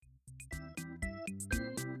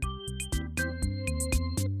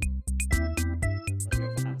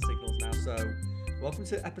Welcome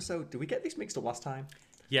to episode. Did we get this mixed up last time?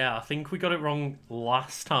 Yeah, I think we got it wrong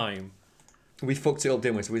last time. We fucked it up,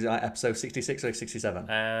 didn't we? So was it like episode 66 or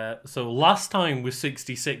 67? So last time was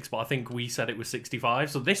 66, but I think we said it was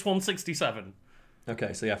 65. So this one's 67.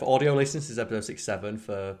 Okay, so yeah, for audio listeners, this is episode 67.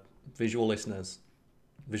 For visual listeners,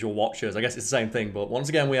 visual watchers, I guess it's the same thing. But once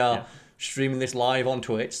again, we are streaming this live on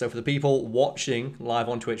Twitch. So for the people watching live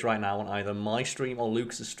on Twitch right now on either my stream or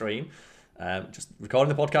Luke's stream, just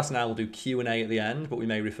recording the podcast now, we'll do Q&A at the end, but we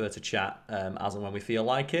may refer to chat as and when we feel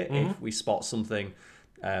like it. If we spot something,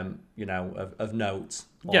 of note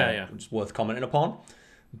or just worth commenting upon.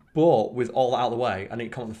 But with all that out of the way, I need to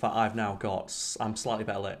comment on the fact I'm slightly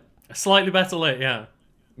better lit. Slightly better lit, yeah.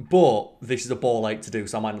 But this is a ball ache to do,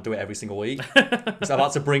 so I might not do it every single week. So I've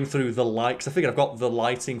had to bring through the light, because I figured I've got the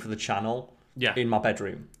lighting for the channel in my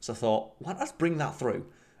bedroom. So I thought, why not bring that through?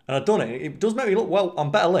 And I've done it. It does make me look, well,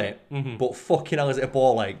 I'm better lit, but fucking hell is it a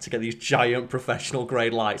ball ache to get these giant professional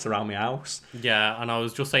grade lights around my house. Yeah, and I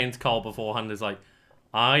was just saying to Carl beforehand, is like,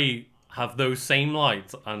 I have those same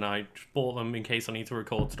lights, and I bought them in case I need to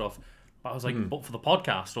record stuff. But I was like, but for the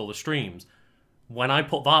podcast or the streams, when I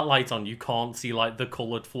put that light on, you can't see like the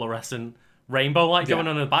coloured fluorescent rainbow light going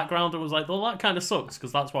on in the background. It was like, well, that kind of sucks,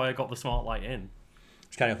 because that's why I got the smart light in.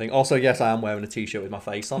 Kind of thing. Also, yes, I am wearing a t-shirt with my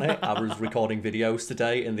face on it. I was recording videos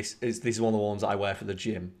today, and this is one of the ones that I wear for the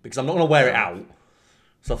gym, because I'm not going to wear it out.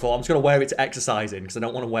 So I thought I'm just going to wear it to exercise in, because I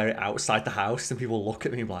don't want to wear it outside the house, and people look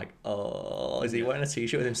at me like, oh, is he wearing a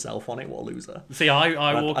t-shirt with himself on it? What a loser. See,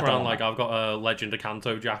 I walk around like I've got a Legend of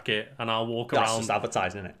Kanto jacket, and I'll walk around... That's just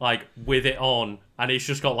advertising, isn't it? Like, with it on, and it's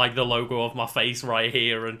just got like the logo of my face right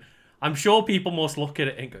here, and I'm sure people must look at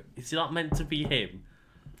it and go, is that meant to be him?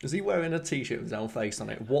 Is he wearing a t-shirt with his own face on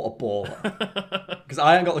it? What a baller. Because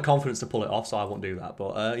I ain't got the confidence to pull it off, so I won't do that.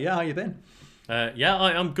 But yeah, how you been?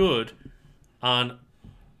 I'm good. And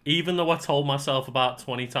even though I told myself about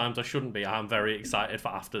 20 times I shouldn't be, I'm very excited for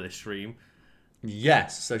after this stream.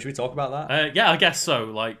 Yes. So should we talk about that? Yeah, I guess so.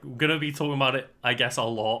 Like, we're going to be talking about it, I guess, a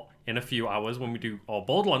lot in a few hours when we do our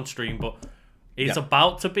Borderlands stream. But it's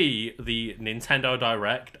about to be the Nintendo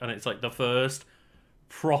Direct, and it's like the first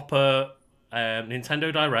proper...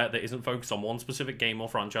 Nintendo Direct that isn't focused on one specific game or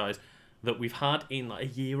franchise that we've had in like a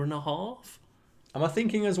year and a half. Am I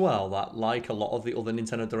thinking as well that, like a lot of the other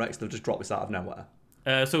Nintendo Directs, they've just dropped this out of nowhere?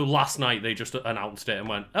 So last night they just announced it and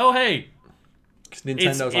went, oh hey, because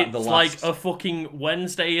Nintendo's it's like a fucking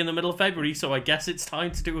Wednesday in the middle of February, so I guess it's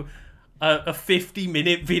time to do a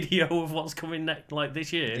 50-minute video of what's coming next, like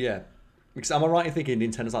this year. Yeah, because am I right in thinking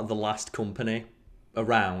Nintendo's like the last company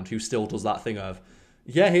around who still does that thing of,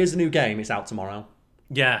 yeah, here's a new game, it's out tomorrow.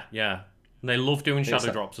 Yeah. And they love doing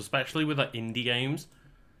shadow drops, especially with like indie games.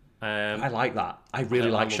 I like that. I really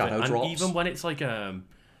like shadow drops. And even when it's like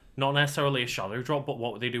not necessarily a shadow drop, but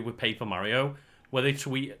what they do with Paper Mario, where they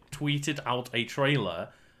tweeted out a trailer,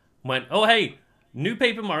 went, oh hey, new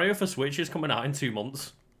Paper Mario for Switch is coming out in 2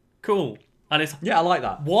 months. Cool. And it's I like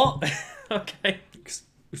that. What? Okay. Because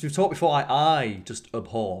we've talked before, I just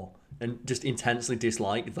abhor and just intensely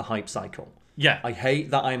dislike the hype cycle. Yeah. I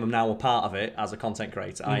hate that I'm now a part of it as a content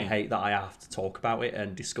creator. I hate that I have to talk about it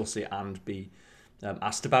and discuss it and be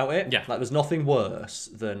asked about it. Yeah. Like, there's nothing worse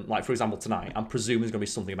than, like, for example, tonight, I'm presuming there's going to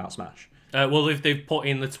be something about Smash. Well, they've put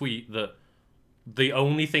in the tweet that the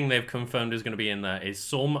only thing they've confirmed is going to be in there is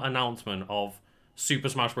some announcement of Super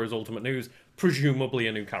Smash Bros. Ultimate News, presumably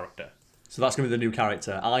a new character. So that's going to be the new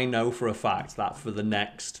character. I know for a fact that for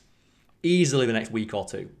easily the next week or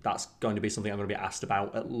two, that's going to be something I'm going to be asked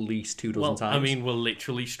about at least 2 dozen times. I mean, we'll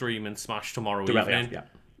literally stream and Smash tomorrow directly evening. After,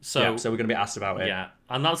 so we're going to be asked about it. Yeah,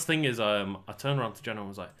 and that's the thing is, I turned around to Jenna and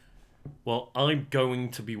was like, well, I'm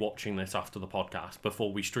going to be watching this after the podcast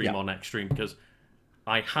before we stream our next stream, because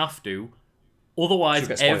I have to.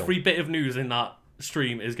 Otherwise, every bit of news in that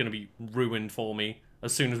stream is going to be ruined for me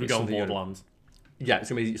as soon as we go on Borderlands. Yeah,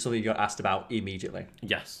 it's going to be something you got asked about immediately.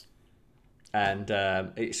 Yes. And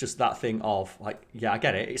it's just that thing of, like, I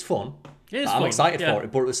get it. It's fun. I'm excited for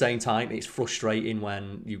it, but at the same time, it's frustrating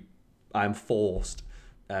when I'm forced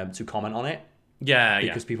to comment on it. Yeah,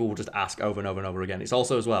 because people will just ask over and over and over again. It's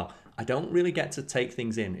also, as well, I don't really get to take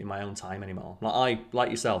things in my own time anymore. Like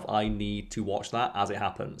yourself, I need to watch that as it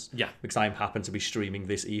happens. Yeah. Because I happen to be streaming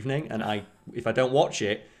this evening, and if I don't watch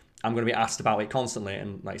it, I'm going to be asked about it constantly,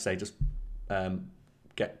 and, like I say, just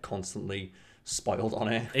get constantly spoiled on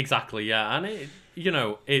it. Exactly, yeah. And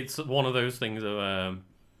it's one of those things of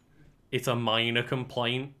it's a minor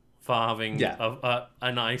complaint for having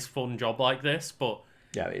a nice fun job like this, but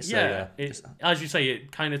Yeah, it's Yeah, as you say,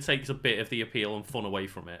 it kind of takes a bit of the appeal and fun away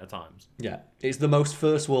from it at times. yeah, it's the most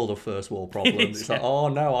first world of first world problems. It's like, oh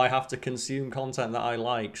no, I have to consume content that I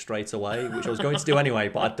like straight away, which I was going to do anyway,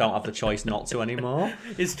 but I don't have the choice not to anymore.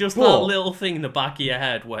 It's just that little thing in the back of your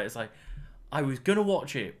head where it's like, I was gonna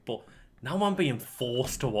watch it, but now I'm being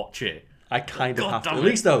forced to watch it. I kind of have to.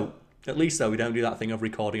 At least though, we don't do that thing of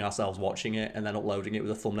recording ourselves watching it and then uploading it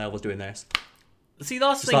with a thumbnail of us doing this. See,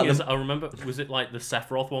 that's the thing is, I remember, was it like the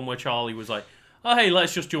Sephiroth one where Charlie was like, oh, hey,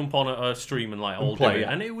 let's just jump on a stream and like all do it.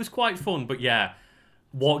 And it was quite fun, but yeah,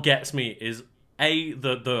 what gets me is, A,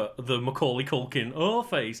 the Macaulay Culkin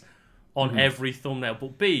face on every thumbnail,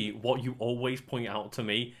 but B, what you always point out to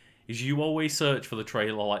me is you always search for the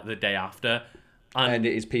trailer like the day after. And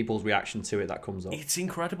it is people's reaction to it that comes up. It's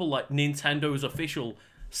incredible, like Nintendo's official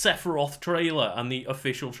Sephiroth trailer and the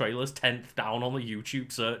official trailer's 10th down on the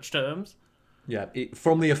YouTube search terms. Yeah,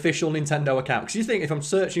 from the official Nintendo account. Because you think if I'm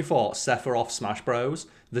searching for Sephiroth Smash Bros,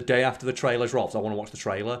 the day after the trailer drops, I want to watch the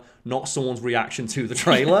trailer, not someone's reaction to the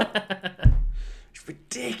trailer. It's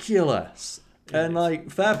ridiculous. And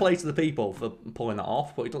like, fair play to the people for pulling that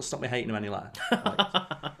off, but it doesn't stop me hating them any less.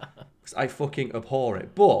 I fucking abhor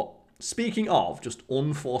it. But speaking of just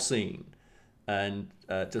unforeseen and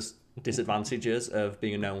just disadvantages of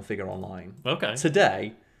being a known figure online. Okay.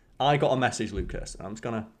 Today, I got a message, Lucas, and I'm just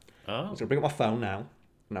gonna bring up my phone now,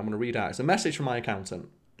 and I'm gonna read out. It's a message from my accountant.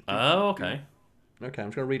 Oh, okay. Okay, I'm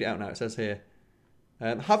just gonna read it out now. It says here,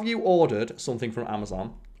 have you ordered something from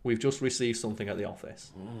Amazon? We've just received something at the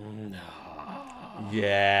office. No.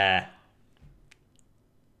 Yeah.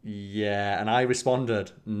 Yeah, and I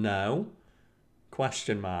responded, no.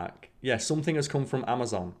 Question mark. Yeah, something has come from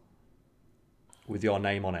Amazon with your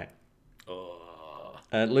name on it.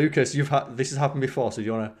 Lucas, this has happened before, so do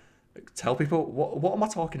you want to tell people what am I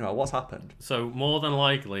talking about? What's happened? So more than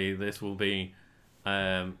likely, this will be,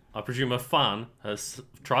 I presume, a fan has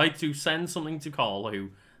tried to send something to Carl, who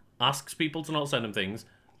asks people to not send him things,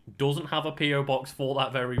 doesn't have a PO box for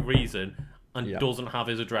that very reason, and doesn't have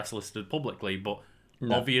his address listed publicly. But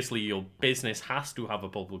obviously, your business has to have a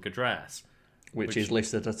public address. Which is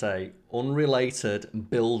listed as a unrelated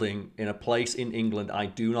building in a place in England I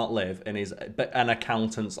do not live, and is an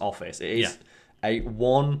accountant's office. It is a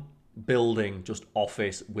one building, just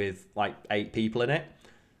office with like 8 people in it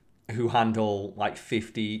who handle like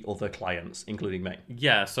 50 other clients, including me.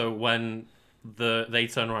 Yeah, so when they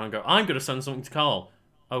turn around and go, I'm going to send something to Carl.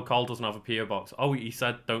 Oh, Carl doesn't have a PO box. Oh, he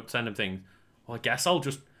said don't send him things. Well, I guess I'll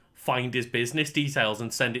just find his business details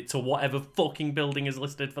and send it to whatever fucking building is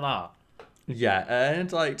listed for that. Yeah,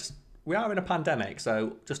 and like we are in a pandemic,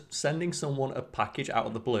 so just sending someone a package out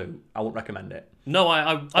of the blue, I wouldn't recommend it. No,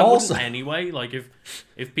 I wouldn't anyway. Like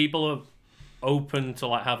if people are open to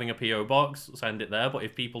like having a PO box, send it there. But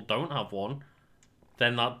if people don't have one,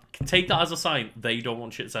 then take that as a sign they don't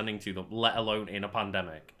want shit sending to them, let alone in a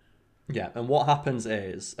pandemic. Yeah, and what happens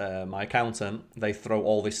is my accountant, they throw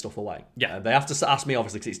all this stuff away. Yeah. They have to ask me,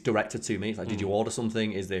 obviously, because it's directed to me. It's like, did you order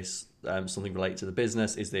something? Is this something related to the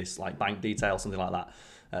business? Is this like bank details, something like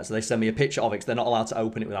that? So they send me a picture of it because they're not allowed to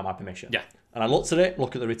open it without my permission. Yeah. And I looked at it,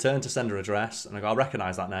 look at the return to sender address, and I go, I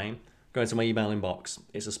recognise that name. Go into my email inbox.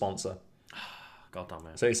 It's a sponsor. God damn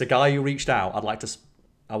it. So it's a guy who reached out. I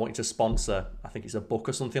want you to sponsor, I think it's a book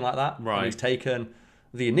or something like that. Right. And he's taken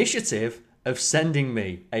the initiative of sending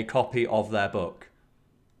me a copy of their book.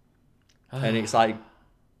 And it's like,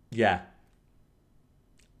 yeah.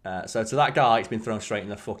 So to that guy, it's been thrown straight in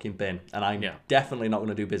the fucking bin. And I'm definitely not going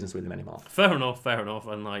to do business with him anymore. Fair enough.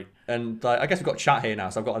 And I guess we've got chat here now,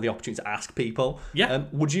 so I've got the opportunity to ask people. Yeah.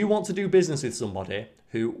 Would you want to do business with somebody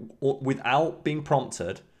who, without being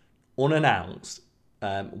prompted, unannounced,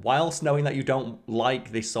 whilst knowing that you don't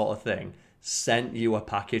like this sort of thing, sent you a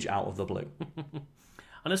package out of the blue?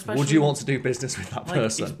 And especially, would you want to do business with that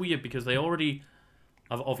person? It's weird because they already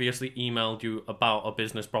have obviously emailed you about a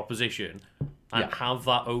business proposition and have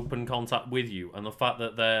that open contact with you. And the fact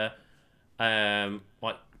that their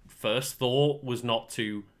first thought was not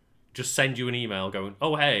to just send you an email going,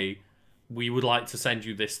 oh, hey, we would like to send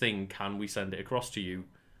you this thing. Can we send it across to you?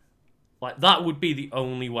 Like, that would be the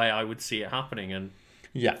only way I would see it happening. And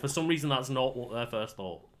for some reason, that's not what their first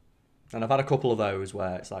thought. And I've had a couple of those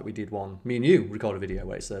where it's like we did one, me and you recorded a video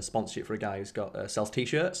where it's a sponsorship for a guy who's got sells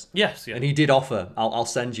t-shirts. Yes, yeah. And he did offer, I'll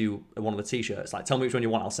send you one of the t-shirts. Like, tell me which one you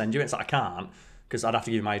want, I'll send you it. It's like, I can't, because I'd have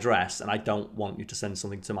to give you my address, and I don't want you to send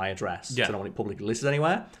something to my address. Yeah. So I don't want it publicly listed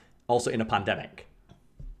anywhere. Also in a pandemic.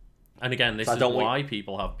 And again, this is why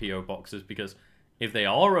people have PO boxes, because if they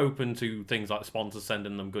are open to things like sponsors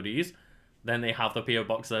sending them goodies, then they have the PO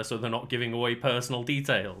box there so they're not giving away personal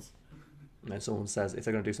details. And then someone says, if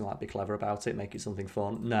they're going to do something like be clever about it, make it something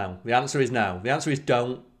fun. No. The answer is no. The answer is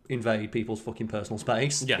don't invade people's fucking personal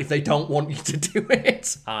space if they don't want you to do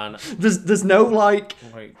it. And there's no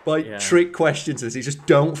trick question to this. You just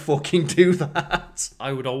don't fucking do that.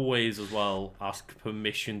 I would always as well ask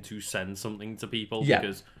permission to send something to people Yeah.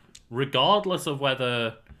 because regardless of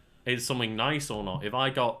whether it's something nice or not, if I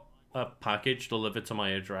got a package delivered to my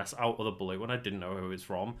address out of the blue and I didn't know who it's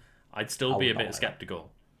from, I'd still be a bit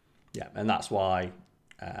skeptical. Yeah, and that's why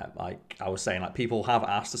like I was saying, like people have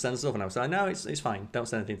asked to send stuff, and I was like, no, it's fine, don't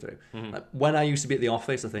send anything through. Mm-hmm. Like, when I used to be at the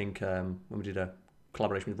office, I think when we did a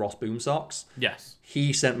collaboration with Ross Boomsocks, Yes,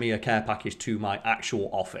 he sent me a care package to my actual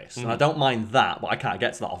office, and I don't mind that, but I can't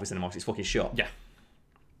get to that office anymore because it's fucking shut. Yeah.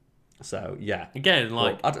 So yeah. Again,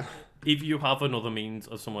 like if you have another means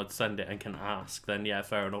of someone to send it and can ask, then yeah,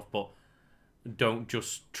 fair enough. But don't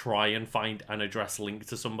just try and find an address linked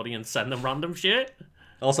to somebody and send them random shit.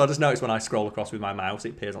 Also, I just noticed when I scroll across with my mouse, it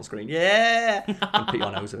appears on screen. Yeah! I'm going to pick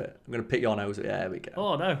your nose with it. I'm going to pick your nose with it. There we go.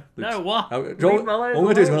 Oh, no. No, what? What I'm going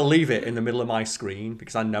to do is I'm going to leave it in the middle of my screen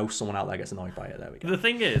because I know someone out there gets annoyed by it. There we go. The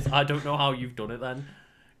thing is, I don't know how you've done it then.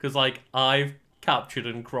 Because, like, I've captured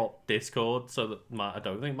and cropped Discord so that I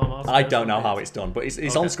don't think my mouse... I don't know how it's done, but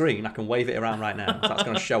it's on screen. I can wave it around right now. So that's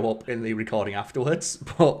going to show up in the recording afterwards.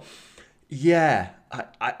 But, yeah,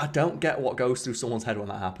 I don't get what goes through someone's head when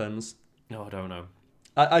that happens. No, I don't know.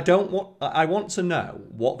 I want to know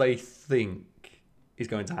what they think is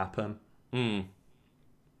going to happen.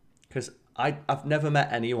 Because I've never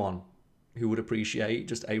met anyone who would appreciate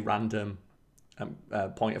just a random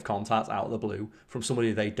point of contact out of the blue from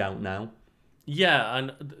somebody they don't know. Yeah,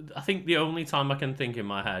 and I think the only time I can think in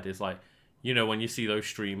my head is like, you know, when you see those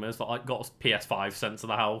streamers that like got PS5 sent to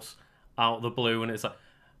the house out of the blue, and it's like,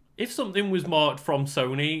 if something was marked from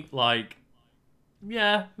Sony, like,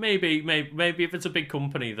 yeah, maybe if it's a big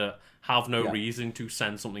company that have no reason to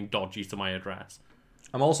send something dodgy to my address.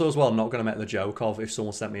 I'm also as well not going to make the joke of if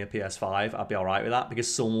someone sent me a PS5, I'd be alright with that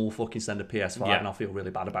because someone will fucking send a PS5 and I'll feel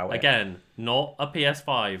really bad about it. Again, not a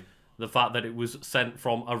PS5. The fact that it was sent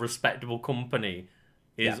from a respectable company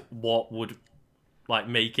is what would like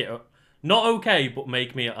make it not okay, but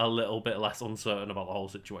make me a little bit less uncertain about the whole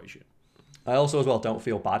situation. I also as well don't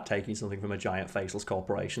feel bad taking something from a giant faceless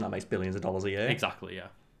corporation that makes billions of dollars a year. Exactly, yeah.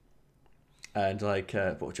 And like,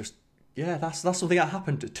 but just that's something that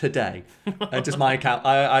happened today. And just my account,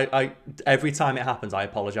 I every time it happens, I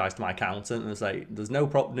apologise to my accountant and say, "There's no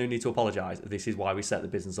need to apologise. This is why we set the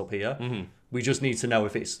business up here. Mm-hmm. We just need to know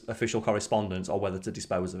if it's official correspondence or whether to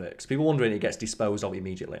dispose of it. Because people wondering, it gets disposed of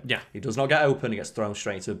immediately. Yeah, it does not get open; it gets thrown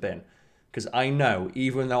straight into a bin." Because I know,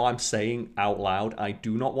 even though I'm saying out loud, I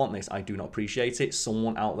do not want this, I do not appreciate it,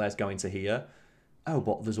 someone out there is going to hear, oh,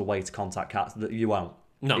 but there's a way to contact cats that you won't.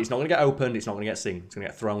 No. It's not going to get opened, it's not going to get seen, it's going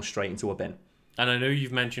to get thrown straight into a bin. And I know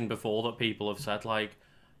you've mentioned before that people have said, like,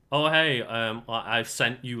 oh, hey, I've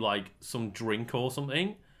sent you, like, some drink or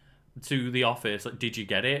something to the office, like, did you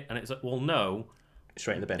get it? And it's like, well, no.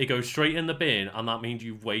 Straight in the bin. It goes straight in the bin, and that means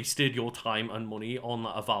you've wasted your time and money on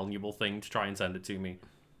a valuable thing to try and send it to me.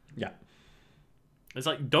 Yeah. It's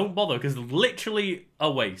like, don't bother, because it's literally a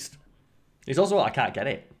waste. It's also I can't get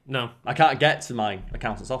it. No. I can't get to my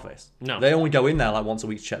accountant's office. No. They only go in there like once a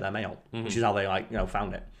week to check their mail, which is how they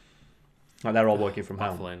found it. Like they're all working from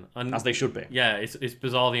home, and as they should be. Yeah, it's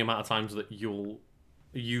bizarre the amount of times that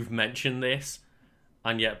you've mentioned this,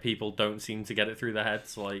 and yet people don't seem to get it through their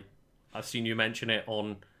heads. Like I've seen you mention it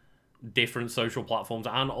on different social platforms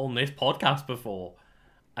and on this podcast before.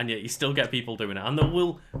 And yet you still get people doing it. And there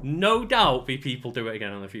will no doubt be people do it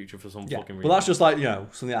again in the future for some fucking reason. Well, that's just like,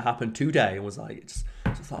 something that happened today and was like,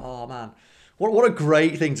 just like, oh man, what a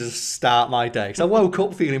great thing to start my day. Because I woke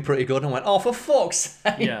up feeling pretty good and went, oh, for fuck's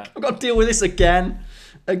sake, I've got to deal with this again.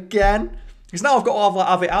 Because now I've got to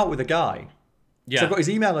have it out with a guy. Yeah. So I've got his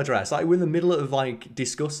email address. Like, we're in the middle of like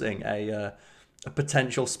discussing a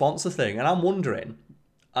potential sponsor thing. And I'm wondering,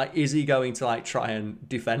 is he going to like try and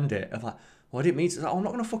defend it? I'm like, well, I didn't mean to. I'm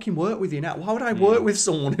not going to fucking work with you now. Why would I work with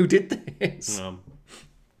someone who did this?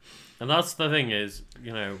 And that's the thing is,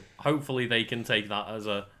 hopefully they can take that as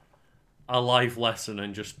a life lesson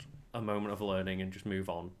and just a moment of learning and just move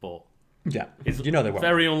on. But yeah, it's they won't.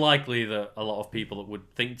 Very unlikely that a lot of people that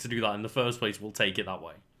would think to do that in the first place will take it that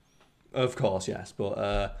way. Of course, yes. But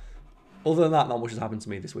other than that, not much has happened to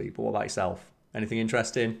me this week. But what about yourself? Anything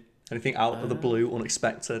interesting? Anything out of the blue,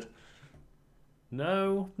 unexpected?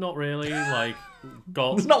 No, not really. Like,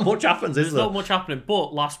 there's not much happens, is there? There's not much happening.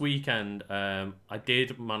 But last weekend, I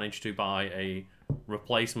did manage to buy a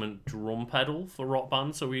replacement drum pedal for Rock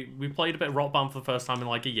Band. So we played a bit of Rock Band for the first time in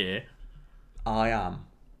like a year. I am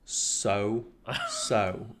so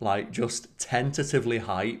like just tentatively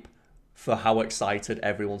hype for how excited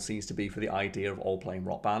everyone seems to be for the idea of all playing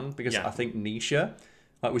Rock Band, because Yeah. I think Nisha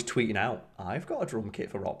was tweeting out, I've got a drum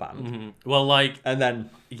kit for Rock Band. Well, like, And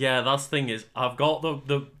then yeah, that's the thing is, I've got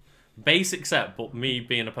the basic set, but me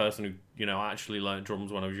being a person who, actually learned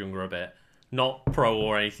drums when I was younger a bit, not pro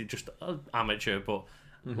or anything, just amateur, but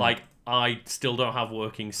like, I still don't have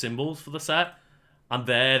working cymbals for the set, and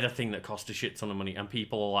they're the thing that cost a shit ton of money, and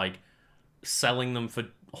people are like selling them for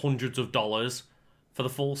hundreds of dollars for the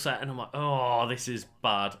full set, and I'm like, oh, this is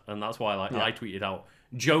bad, and that's why I tweeted out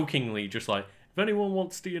jokingly, just like, if anyone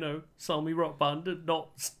wants to, sell me Rock Band and not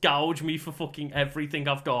gouge me for fucking everything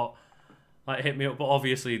I've got, like, hit me up. But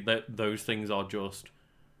obviously, those things are just,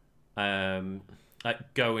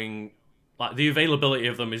 like, going, like, the availability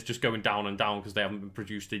of them is just going down and down because they haven't been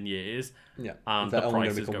produced in years. yeah, And they're the only price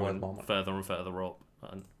gonna is become going worth more. further and further up.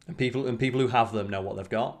 And people who have them know what they've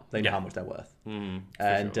got. They know Yeah. how much they're worth.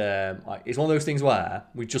 And Like, it's one of those things where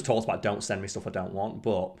we just talked about don't send me stuff I don't want,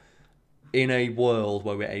 but in a world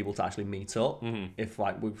where we're able to actually meet up, if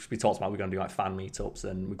like we talked about, we're going to do like fan meetups,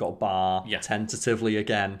 and we've got a bar tentatively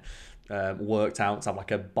again worked out to have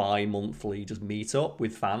like a bi-monthly just meet up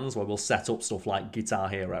with fans where we'll set up stuff like Guitar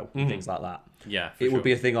Hero and things like that. Yeah, It would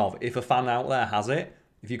be a thing of, if a fan out there has it,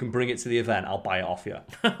 if you can bring it to the event, I'll buy it off you.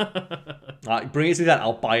 Like, bring it to the event,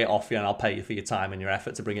 I'll buy it off you, and I'll pay you for your time and your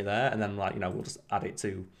effort to bring it there, and then we'll just add it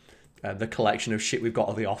to the collection of shit we've got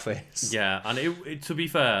at the office. Yeah, and it to be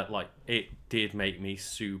fair, like, it did make me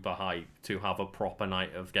super hyped to have a proper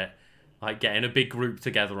night of getting a big group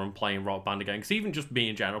together and playing Rock Band again. Because even just me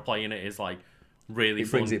in general playing it is like really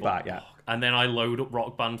fun. Brings it back, yeah. And then I load up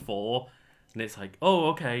Rock Band 4, and it's like, oh,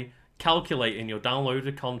 okay, calculating your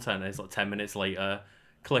downloaded content. It's like 10 minutes later.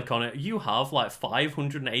 Click on it. You have like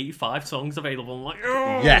 585 songs available. I'm like,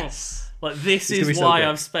 oh! Yes. Like, this It's gonna be is so why good.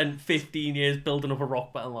 I've spent 15 years building up a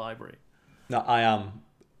Rock Band library. No,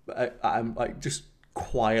 I'm like just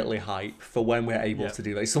quietly hyped for when we're able to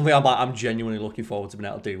do that. It's something I'm genuinely looking forward to being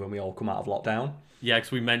able to do when we all come out of lockdown. Yeah,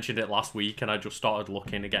 because we mentioned it last week, and I just started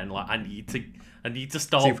looking again. Like, I need to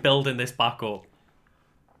start building this back up.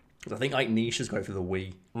 Because I think like Nisha's going for the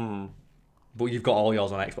Wii, but you've got all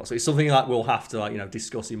yours on Xbox, so it's something that we'll have to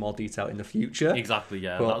discuss in more detail in the future. Exactly,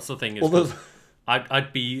 yeah. But that's the thing. Is 'cause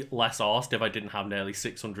I'd be less arsed if I didn't have nearly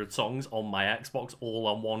 600 songs on my Xbox all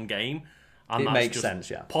on one game. And It that's makes just sense,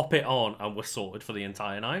 yeah. Pop it on, and we're sorted for the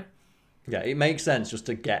entire night. Yeah, it makes sense just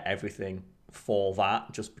to get everything for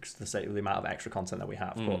that, just because of the sake of the amount of extra content that we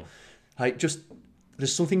have. But like, just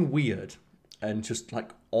there's something weird and just like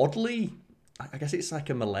oddly, I guess it's like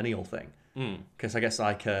a millennial thing. Because I guess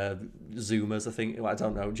like Zoomers, I think, I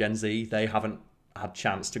don't know, Gen Z, they haven't had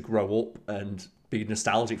chance to grow up and be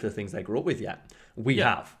nostalgic for the things they grew up with yet. We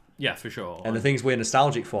have. Yeah, for sure. And the things we're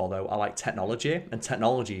nostalgic for, though, are like technology, and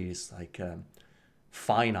technology is like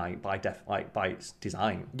finite by its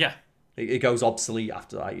design. Yeah. It goes obsolete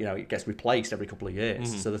after it gets replaced every couple of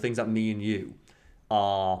years. So the things that me and you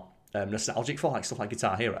are nostalgic for, like stuff like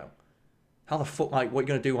Guitar Hero, how the fuck, like, what are you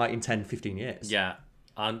gonna do like in 10, 15 years? Yeah.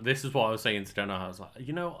 And this is what I was saying to Jenna. I was like,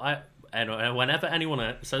 and whenever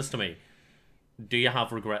anyone says to me, do you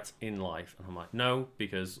have regrets in life? And I'm like, no,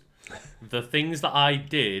 because the things that I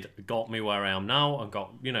did got me where I am now, and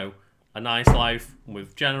got, a nice life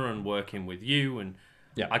with Jenna and working with you. And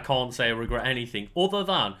I can't say I regret anything other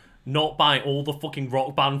than not buying all the fucking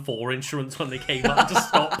Rock Band 4 instruments when they came out,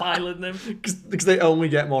 just stockpiling them. Because they only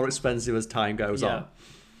get more expensive as time goes on.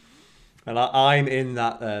 And I'm in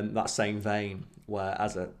that same vein, where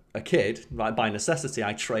as a kid, like by necessity,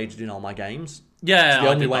 I traded in all my games. Yeah, So the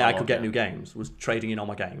only way I could get new games was trading in all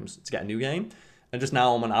my games to get a new game. And just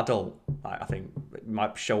now I'm an adult, I think it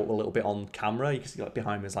might show up a little bit on camera. You can see like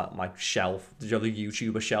behind me is like my shelf. Did you have the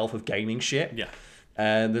YouTuber shelf of gaming shit? Yeah.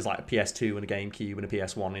 And there's like a PS2 and a GameCube and a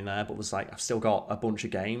PS1 in there, but was like, I've still got a bunch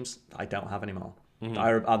of games that I don't have anymore.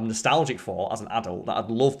 I'm nostalgic for as an adult, that I'd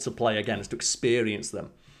love to play again, just to experience them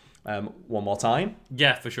one more time.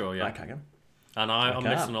 Yeah, for sure, yeah. I can. And I'm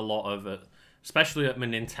missing a lot of it, especially at my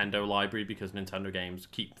Nintendo library, because Nintendo games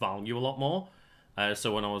keep value a lot more.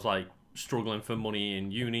 So when I was like struggling for money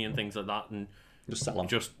in uni and things like that, and Just sell them.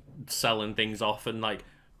 just selling things off, and like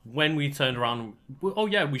when we turned around, oh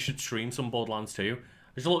yeah, we should stream some Borderlands 2.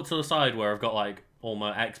 I just looked to the side where I've got like all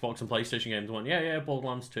my Xbox and PlayStation games, and went, yeah,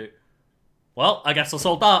 Borderlands 2. Well, I guess I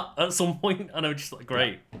sold that at some point, and I'm just like,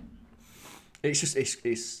 great. It's just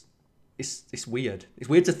it's weird. It's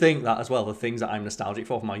weird to think that as well. The things that I'm nostalgic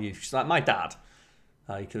for from my youth, just like my dad,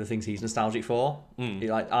 like the things he's nostalgic for,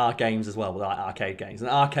 like our games as well, like arcade games,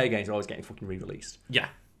 and arcade games are always getting fucking re-released. Yeah.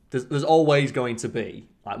 there's always going to be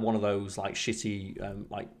like one of those like shitty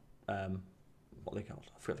what are they called?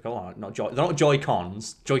 I forget what they're called. They're not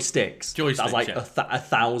Joy-Cons, joysticks. That's like yeah.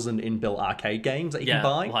 1,000 inbuilt arcade games that you can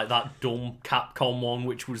buy. Like that dumb Capcom one,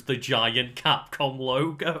 which was the giant Capcom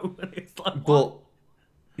logo. And it's like, what? But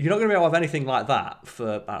you're not going to be able to have anything like that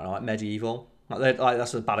for, I don't know, like Medieval. Like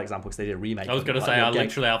that's a bad example because they did a remake. I was going to say, I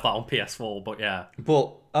literally have that on PS4, but yeah.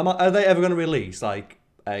 But are they ever going to release like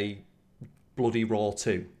a Bloody Roar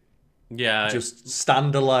 2? Yeah. Just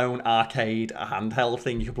standalone arcade handheld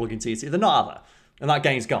thing you can plug into your TV. They're not, are they? And that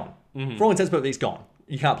game's gone. For all intents and purposes, it's gone.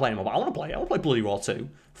 You can't play anymore. But I want to play it. I want to play Bloody Roar 2.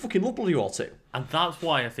 I fucking love Bloody Roar 2. And that's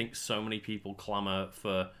why I think so many people clamour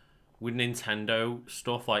for, with Nintendo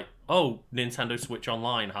stuff, like, oh, Nintendo Switch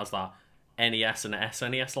Online has that NES and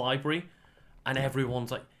SNES library. And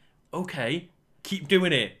everyone's like, okay, keep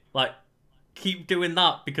doing it. Like, keep doing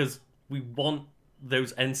that because we want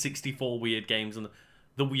those N64 weird games and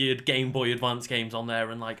the weird Game Boy Advance games on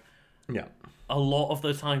there. And, like, Yeah. a lot of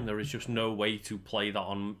the time there is just no way to play that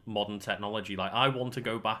on modern technology. Like, I want to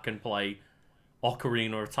go back and play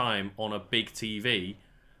Ocarina of Time on a big TV,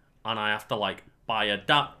 and I have to, like, buy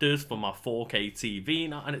adapters for my 4K TV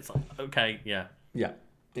now, and it's like, okay, yeah. Yeah.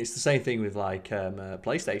 It's the same thing with, like,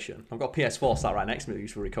 PlayStation. I've got PS4 sat right next to me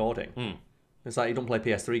used for recording. It's like, you don't play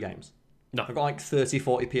PS3 games. No. I've got, like, 30,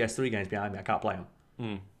 40 PS3 games behind me. I can't play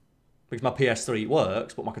them. Because my PS3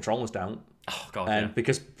 works, but my controllers don't. Oh, God, And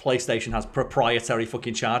because PlayStation has proprietary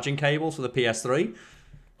fucking charging cables for the PS3,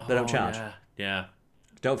 they don't charge. Yeah.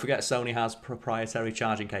 Don't forget Sony has proprietary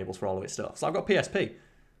charging cables for all of its stuff. So I've got PSP.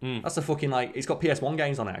 That's a fucking, like, it's got PS1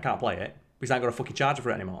 games on it. I can't play it because I ain't got a fucking charger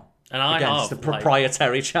for it anymore. And I Again, have, it's the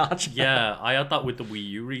proprietary charger. Yeah, I had that with the Wii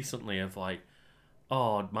U recently of, like,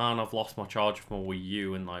 oh, man, I've lost my charger for my Wii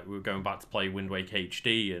U, and, like, we were going back to play Wind Waker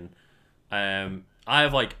HD, and I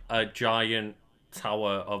have, like, a giant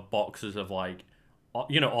tower of boxes of, like,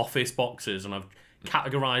 office boxes, and I've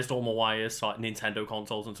categorized all my wires to, like, Nintendo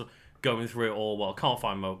consoles and stuff, going through it all. Well, can't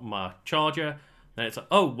find my charger. Then it's like,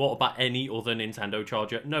 oh, what about any other Nintendo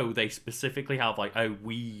charger? No, they specifically have, like, a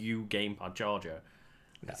Wii U gamepad charger.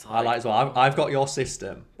 Yeah, I like as well. I've got your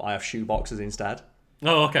system, but I have shoe boxes instead.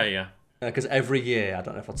 Oh, okay, yeah. Because every year, I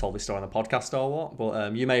don't know if I told this story on the podcast or what,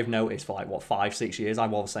 but you may have noticed for, like, 5-6 years, I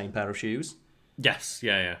wore the same pair of shoes. Yes,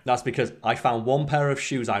 yeah. That's because I found one pair of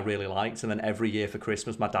shoes I really liked, and then every year for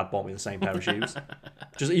Christmas, my dad bought me the same pair of shoes.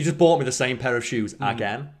 He just bought me the same pair of shoes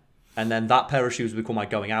again, and then that pair of shoes become my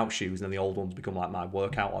going out shoes, and then the old ones become like my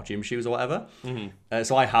workout or gym shoes or whatever.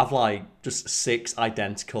 So I have like just 6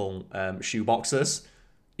 identical shoe boxes,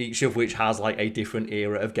 each of which has like a different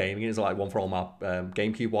era of gaming. It's like one for all my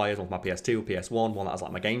GameCube wires, one for my PS2, PS1, one that has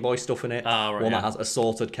like my Game Boy stuff in it, one that has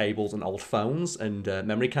assorted cables and old phones and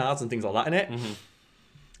memory cards and things like that in it.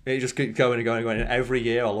 It just keeps going and going and going. And every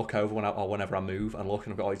year I look over whenever I move and look,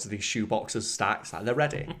 and I've got like, these shoe boxes stacked. Like, they're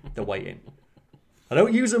ready. They're waiting. I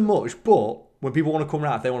don't use them much, but when people want to come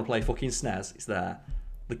around, if they want to play fucking SNES, it's there.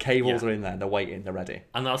 The cables are in there. They're waiting. They're ready.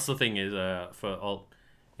 And that's the thing is, for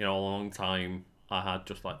a long time, I had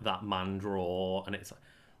just like that man drawer, and it's like,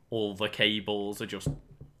 all the cables are just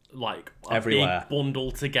like everywhere, big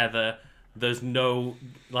bundle together. There's no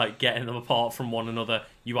like getting them apart from one another.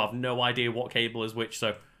 You have no idea what cable is which.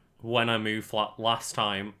 So when I moved last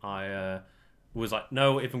time, I was like,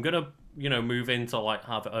 no, if I'm gonna move into like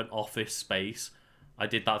have an office space, I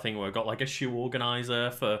did that thing where I got like a shoe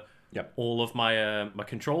organizer for all of my my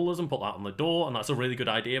controllers and put that on the door, and that's a really good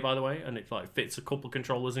idea, by the way. And it like fits a couple of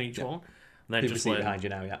controllers in each one. And then people just behind you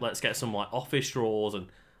now, let's get some like office drawers and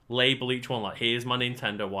label each one like, here's my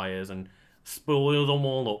Nintendo wires, and spoil them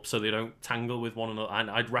all up so they don't tangle with one another.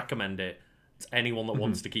 And I'd recommend it to anyone that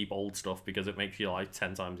wants to keep old stuff because it makes your life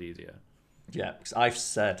 10 times easier. Yeah, because I've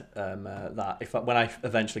said that when I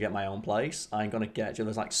eventually get my own place, I'm gonna get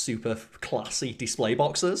there's like super classy display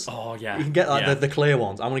boxes. Oh yeah, you can get like the clear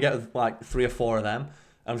ones. I'm gonna get like 3 or 4 of them.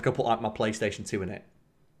 I'm just gonna put like my PlayStation 2 in it.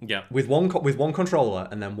 Yeah, with one controller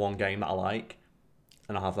and then one game that I like,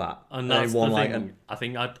 and I'll have that. And that's the thing. I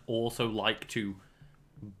think I'd also like to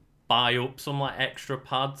buy up some like extra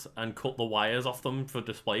pads and cut the wires off them for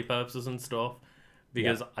display purposes and stuff.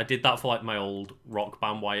 Because I did that for like my old Rock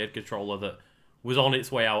Band wired controller that was on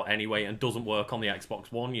its way out anyway and doesn't work on the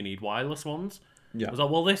Xbox One. You need wireless ones. Yeah. I was like,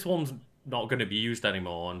 well, this one's not going to be used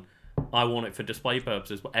anymore, and I want it for display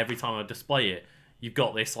purposes. But every time I display it, you've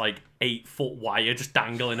got this like 8-foot wire just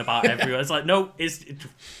dangling about everywhere. It's like, no,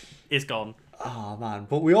 it's gone. Oh man!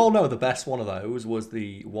 But we all know the best one of those was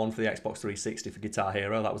the one for the Xbox 360 for Guitar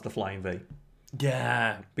Hero. That was the Flying V.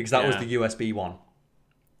 Yeah. Because that was the USB one.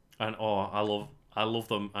 And I love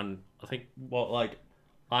them, and I think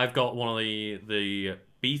I've got one of the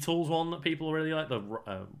Beatles one that people really like, the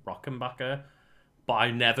Rockenbacker. But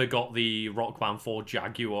I never got the Rock Band 4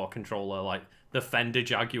 Jaguar controller, like the Fender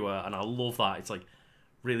Jaguar, and I love that. It's like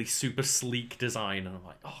really super sleek design, and I'm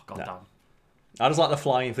like, oh god damn. I just like the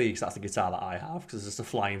Flying V because that's the guitar that I have, because there's just a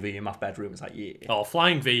Flying V in my bedroom. It's like, yeah. Oh,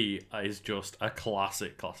 Flying V is just a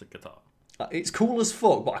classic guitar. It's cool as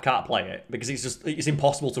fuck, but I can't play it because it's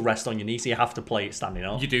impossible to rest on your knee, so you have to play it standing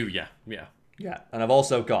up. You do, yeah. Yeah, and I've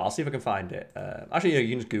also got, I'll see if I can find it. Actually, you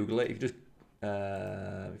can just Google it.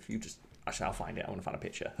 Actually, I'll find it. I want to find a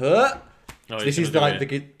picture. So this is this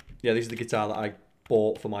is the guitar that I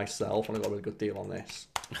bought for myself, and I got a really good deal on this.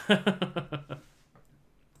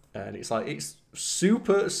 And it's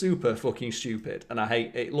super, super fucking stupid, and I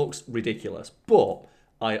hate it. Looks ridiculous, but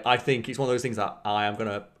I think it's one of those things that I am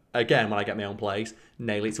gonna, again, when I get my own place,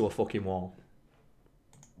 nail it to a fucking wall.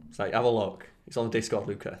 So have a look. It's on the Discord,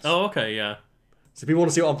 Lucas. Oh, okay, yeah. So if people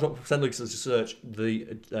want to see what I'm send Lucas to search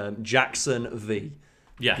the Jackson V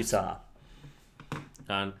guitar.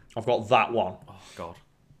 And I've got that one. Oh god,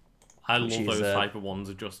 I love those type of ones.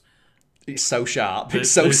 Are just it's so sharp.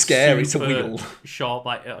 It's so scary to wield. Sharp,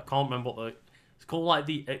 like I can't remember what it's called. Like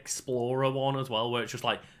the Explorer one as well, where it's just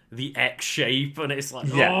like the X shape, and it's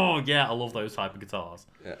like oh yeah, I love those type of guitars.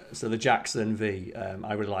 Yeah, so the Jackson V,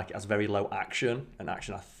 I really like it. It has very low action, and I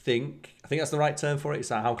think that's the right term for it. It's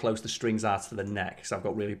how close the strings are to the neck, because I've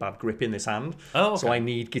got really bad grip in this hand. Oh, okay. So I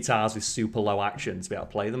need guitars with super low action to be able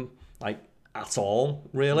to play them like at all,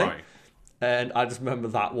 really. Right. And I just remember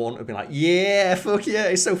that one of being like, yeah, fuck yeah,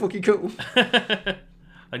 it's so fucking cool.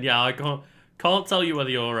 And yeah, I can't tell you whether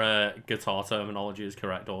your guitar terminology is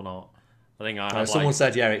correct or not. I think I have someone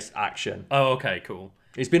said, yeah, it's action. Oh, okay, cool.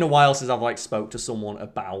 It's been a while since I've spoke to someone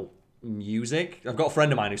about music. I've got a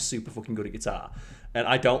friend of mine who's super fucking good at guitar, and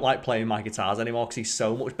I don't like playing my guitars anymore because he's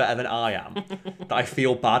so much better than I am that I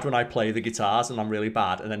feel bad when I play the guitars and I'm really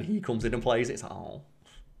bad, and then he comes in and plays it. It's like, oh.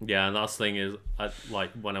 Yeah, and that's the thing is,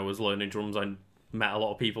 when I was learning drums, I met a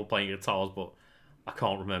lot of people playing guitars, but I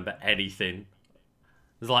can't remember anything.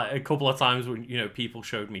 There's like a couple of times when people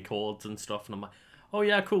showed me chords and stuff, and I'm like, oh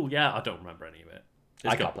yeah, cool, yeah, I don't remember any of it.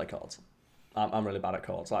 I can't play chords. I'm really bad at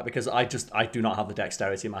chords, because I do not have the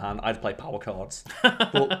dexterity in my hand. I play power chords.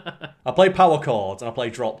 But I play power chords and I play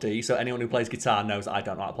drop D, so anyone who plays guitar knows that I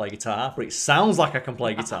don't know how to play guitar, but it sounds like I can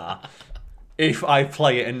play guitar. If I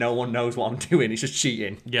play it and no one knows what I'm doing, it's just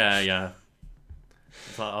cheating. Yeah.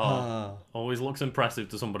 It's like, always looks impressive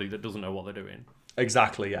to somebody that doesn't know what they're doing.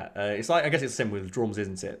 Exactly, yeah. It's like, I guess it's the same with drums,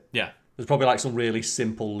 isn't it? Yeah. There's probably some really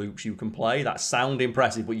simple loops you can play that sound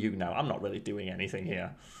impressive, but I'm not really doing anything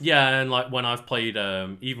here. Yeah, and when I've played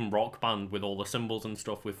even Rock Band with all the cymbals and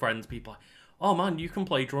stuff with friends, people are like, oh man, you can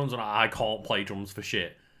play drums, and I can't play drums for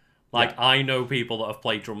shit. I know people that have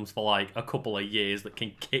played drums for a couple of years that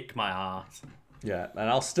can kick my ass. Yeah, and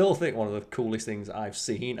I'll still think one of the coolest things I've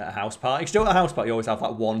seen at a house party. Because at a house party, you always have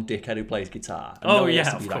that one dickhead who plays guitar. And no one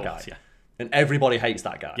wants to be that guy. Yeah. And everybody hates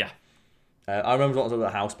that guy. Yeah. I remember when I was at a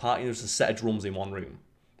house party, there was a set of drums in one room.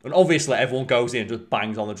 And obviously everyone goes in and just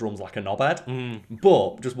bangs on the drums like a knobhead.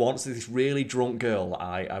 But just once, this really drunk girl that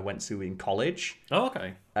I went to in college. Oh,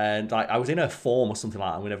 okay. And I was in her form or something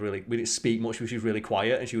like that. And we didn't speak much because she was really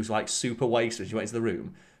quiet. And she was super wasted. She went into the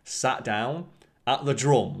room, sat down at the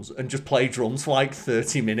drums and just played drums for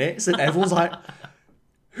 30 minutes. And everyone's like,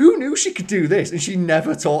 who knew she could do this? And she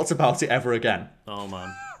never talked about it ever again. Oh,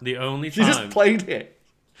 man. The only time... She just played it.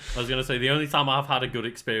 I was going to say, the only time I've had a good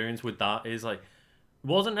experience with that is,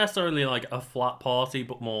 wasn't necessarily, a flat party,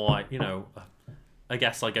 but more, I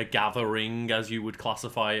guess, a gathering, as you would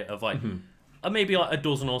classify it, of, maybe, a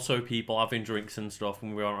dozen or so people having drinks and stuff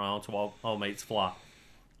when we went around to our mate's flat.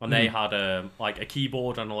 And they had, a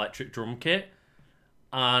keyboard and electric drum kit.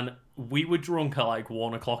 And we were drunk at,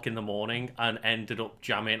 1 o'clock in the morning and ended up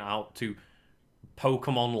jamming out to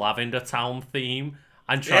Pokemon Lavender Town theme.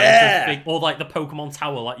 And trying to think, or the Pokemon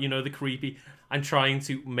Tower, the creepy, and trying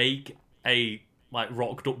to make a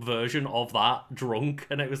rocked up version of that drunk,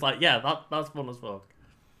 and it was that's fun as fuck.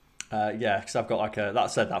 Yeah, because I've got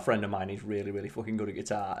that said, that friend of mine is really, really fucking good at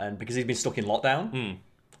guitar, and because he's been stuck in lockdown,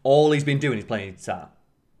 all he's been doing is playing guitar.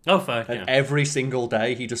 Oh, fair. And every single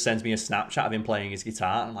day he just sends me a Snapchat of him playing his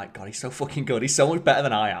guitar. I'm like, God, he's so fucking good. He's so much better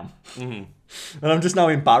than I am. Mm-hmm. And I'm just now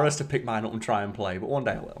embarrassed to pick mine up and try and play. But one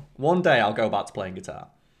day I will. One day I'll go back to playing guitar.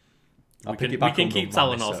 We can keep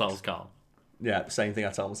telling ourselves, Carl. Yeah, same thing I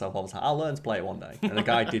tell myself all the time. I'll learn to play it one day. And a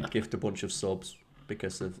guy did gift a bunch of subs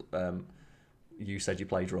because of you said you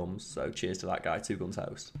play drums. So cheers to that guy, Two Guns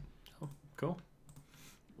Host. Oh, cool.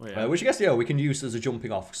 Well, yeah. Which I guess we can use as a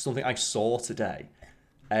jumping off. Something I saw today.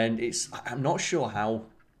 And I'm not sure how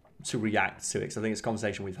to react to it, because I think it's a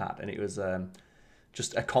conversation we've had. And it was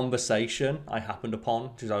just a conversation I happened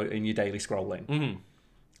upon just in your daily scrolling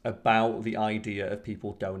about the idea of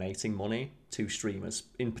people donating money to streamers,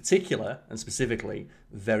 in particular and specifically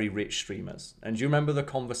very rich streamers. And do you remember the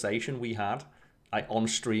conversation we had on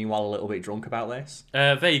stream while a little bit drunk about this?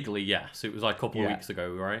 Vaguely, yes. It was like a couple of weeks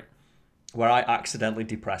ago, right? Where I accidentally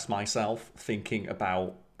depressed myself thinking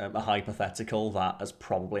about a hypothetical that has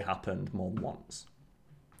probably happened more than once.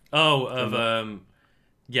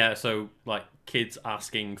 Yeah, so like kids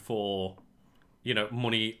asking for,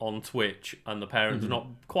 money on Twitch, and the parents not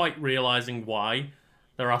quite realizing why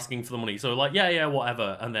they're asking for the money. So like, yeah,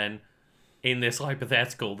 whatever. And then in this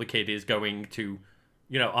hypothetical, the kid is going to,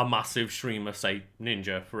 a massive streamer, say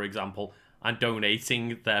Ninja, for example, and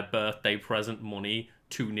donating their birthday present money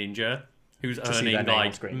to Ninja, who's earning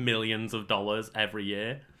like millions of dollars every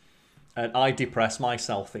year. And I depressed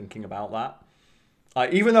myself thinking about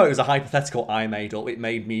that. Even though it was a hypothetical I made up, it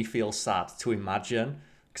made me feel sad to imagine.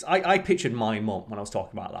 Because I pictured my mum when I was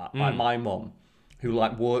talking about that. Like my mum, who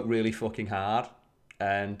like worked really fucking hard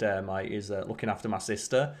and is looking after my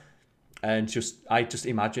sister. And I just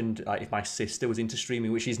imagined if my sister was into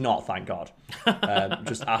streaming, which she's not, thank God,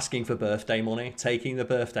 just asking for birthday money, taking the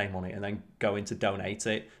birthday money and then going to donate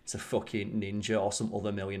it to fucking Ninja or some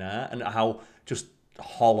other millionaire, and how just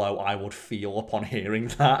hollow I would feel upon hearing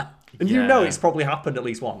that. And it's probably happened at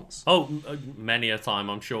least once. Oh, many a time,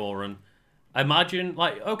 I'm sure. And imagine,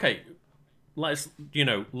 like, okay, let's,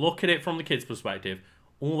 look at it from the kid's perspective.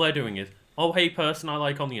 All they're doing is, oh, hey, person I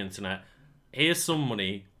like on the internet, here's some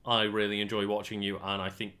money. I really enjoy watching you, and I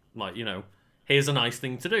think, like, here's a nice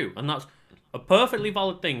thing to do. And that's a perfectly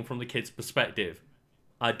valid thing from the kid's perspective.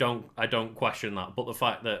 I don't question that. But the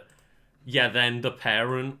fact that, then the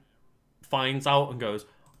parent finds out and goes,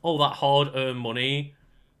 oh, that hard-earned money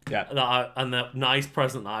and the nice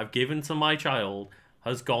present that I've given to my child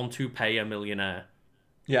has gone to pay a millionaire.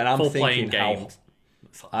 Yeah, and I'm for playing games.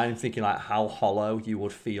 I'm thinking like how hollow you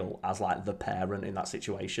would feel as like the parent in that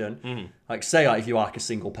situation. Like say like if you are like a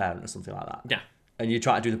single parent or something like that. Yeah. And you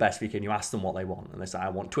try to do the best you can, you ask them what they want, and they say I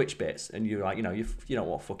want Twitch bits, and you're like, you know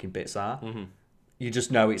what fucking bits are. You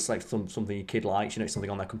just know it's like something your kid likes, it's something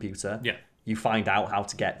on their computer. Yeah. You find out how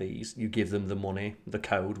to get these, you give them the money, the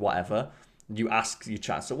code, whatever. You ask your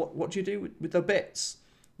chat, so what do you do with the bits?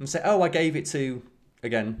 And say, oh, I gave it to,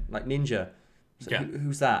 again, like Ninja. So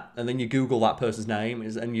who's that? And then you Google that person's name,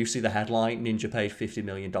 and you see the headline, Ninja paid $50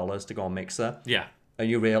 million to go on Mixer. Yeah. And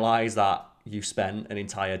you realise that you spent an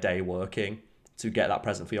entire day working to get that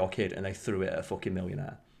present for your kid, and they threw it at a fucking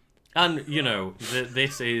millionaire. And,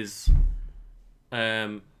 this is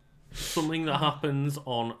something that happens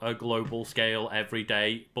on a global scale every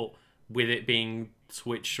day, but with it being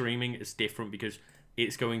Twitch streaming, it's different because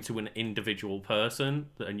it's going to an individual person,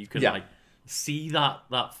 and you can, like, see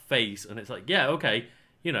that face, and it's like, yeah, okay,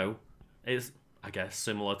 it's, I guess,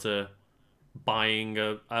 similar to buying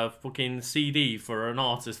a fucking CD for an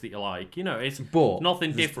artist that you like. It's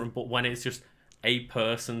nothing different, but when it's just a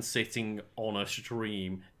person sitting on a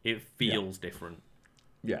stream, it feels different.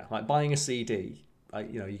 Yeah, like buying a CD,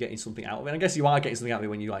 you're getting something out of it. I guess you are getting something out of it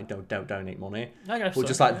when you like don't donate money. I guess but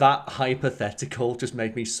just like that hypothetical just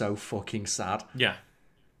made me so fucking sad. Yeah.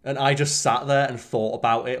 And I just sat there and thought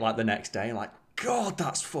about it like the next day, and like, God,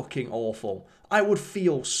 that's fucking awful. I would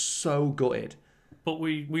feel so gutted. But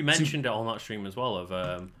we mentioned it on that stream as well of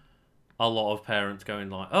a lot of parents going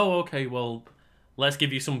like, oh, okay, well, let's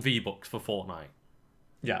give you some V-Bucks for Fortnite.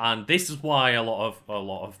 Yeah. And this is why a lot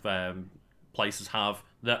of places have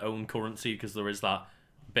their own currency, because there is that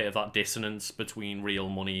bit of that dissonance between real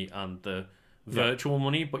money and the virtual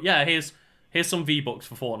money. But yeah, here's some V-Bucks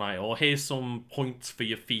for Fortnite, or here's some points for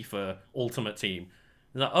your FIFA Ultimate Team.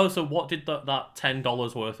 Like, oh, so what did that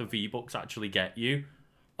 $10 worth of V-Bucks actually get you?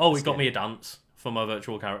 Oh, it got me a dance for my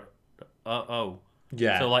virtual character.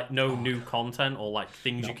 Yeah. So, like, no new content or, like,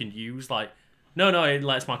 things you can use. Like, no, it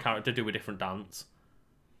lets my character do a different dance.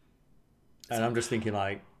 And I'm just thinking,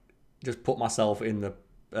 like, just put myself in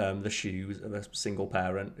the shoes of a single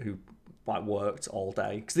parent who like worked all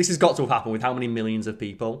day, because this has got to have happened with how many millions of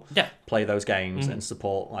people play those games and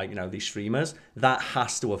support these streamers. That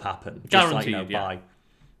has to have happened. Guaranteed, by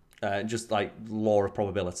just like law of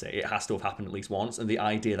probability, it has to have happened at least once. And the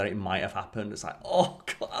idea that it might have happened, it's like, oh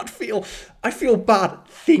God, I feel bad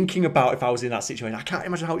thinking about if I was in that situation. I can't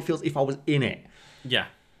imagine how it feels if I was in it. Yeah,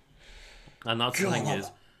 and that's the thing is,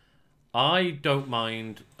 I don't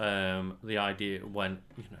mind the idea when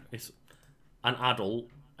it's an adult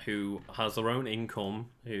who has their own income,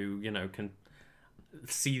 who can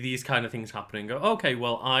see these kind of things happening and go, okay,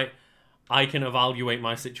 well, I can evaluate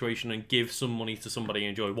my situation and give some money to somebody I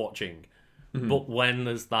enjoy watching. But when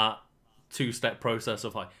there's that two-step process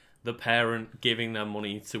of like the parent giving their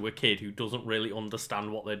money to a kid who doesn't really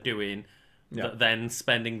understand what they're doing, then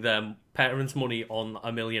spending their parents' money on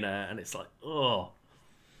a millionaire, and it's like, oh,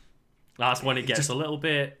 that's when it gets a little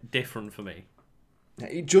bit different for me.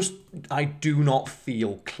 I do not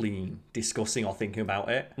feel clean discussing or thinking about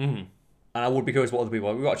it. And I would be curious what other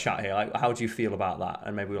people. We've got a chat here. Like, how do you feel about that?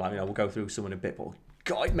 And maybe we'll go through some in a bit. But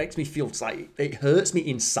God, it makes me feel like it hurts me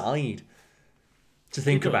inside to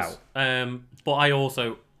think about. But I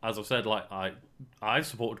also, as I've said, like I've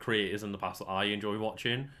supported creators in the past that I enjoy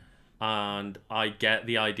watching, and I get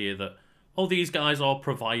the idea that these guys are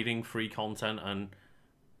providing free content, and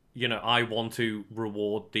I want to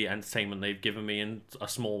reward the entertainment they've given me in a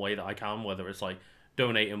small way that I can, whether it's like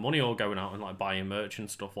donating money or going out and like buying merch and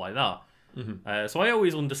stuff like that. So I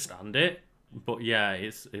always understand it, but yeah,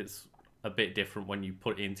 it's a bit different when you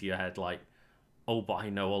put it into your head like, but I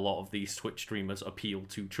know a lot of these Twitch streamers appeal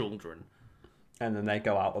to children. And then they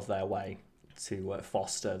go out of their way to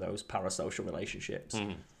foster those parasocial relationships.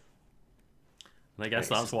 And I guess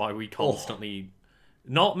that's why we constantly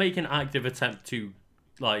not make an active attempt to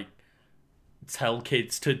like tell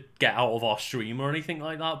kids to get out of our stream or anything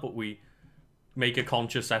like that, but we make a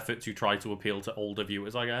conscious effort to try to appeal to older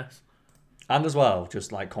viewers, I guess. And as well,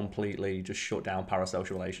 just like completely just shut down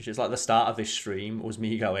parasocial relationships. Like the start of this stream was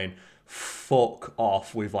me going, fuck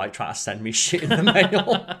off with like trying to send me shit in the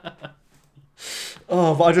mail.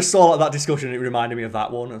 But I just saw like that discussion and it reminded me of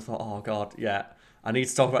that one. And I thought, oh God, yeah. I need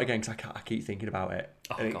to talk about it again because I keep thinking about it.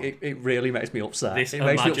 It really makes me upset. This it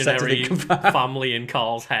makes me upset to think about. Family in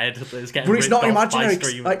Carl's head that's getting but it's not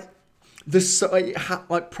imaginary.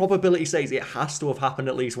 Like probability says it has to have happened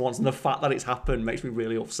at least once, and the fact that it's happened makes me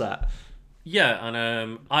really upset. Yeah,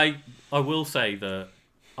 and I will say that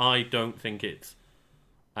I don't think it's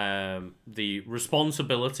the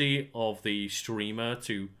responsibility of the streamer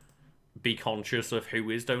to be conscious of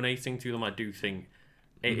who is donating to them. I do think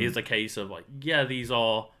it is a case of like, yeah, these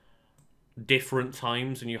are different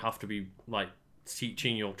times, and you have to be like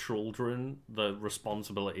teaching your children the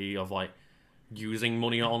responsibility of like using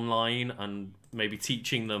money online, and maybe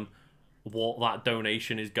teaching them what that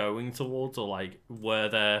donation is going towards, or like where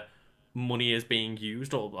their money is being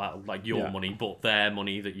used, or like your money, but their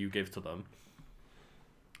money that you give to them.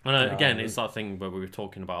 And again, it's that thing where we were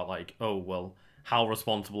talking about like, how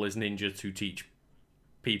responsible is Ninja to teach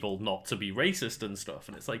people not to be racist and stuff?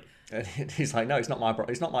 And it's like, he's like, no, it's not my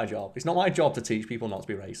job. It's not my job to teach people not to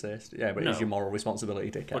be racist. Yeah, but it is your moral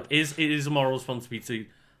responsibility, dickhead. But it is a moral responsibility to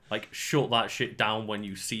like shut that shit down when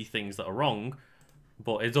you see things that are wrong.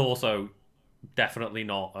 But it's also definitely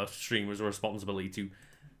not a streamer's responsibility to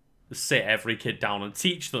sit every kid down and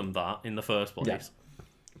teach them that in the first place. Yeah.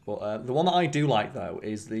 But the one that I do like though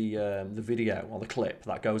is the video or the clip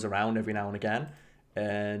that goes around every now and again,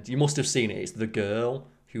 and you must have seen it. It's the girl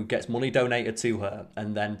who gets money donated to her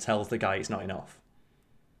and then tells the guy it's not enough.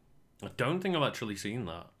 I don't think I've actually seen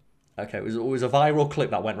that. Okay, it was a viral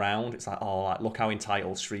clip that went round. It's like, look how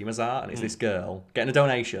entitled streamers are, and it's this girl getting a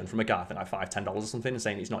donation from a guy, I think like $5-10 or something, and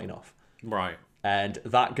saying it's not enough. Right. And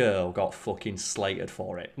that girl got fucking slated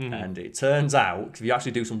for it. And it turns out, if you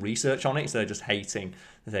actually do some research on it, instead of just hating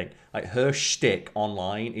the thing, like her shtick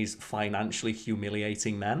online is financially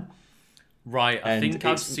humiliating men. Right, I think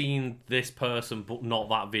I've seen this person, but not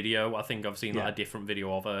that video. I think I've seen a different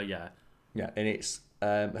video of her, yeah. Yeah, and it's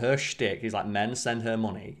her shtick is like men send her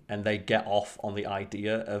money and they get off on the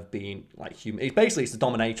idea of being like human. It's the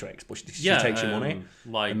dominatrix, but she takes your money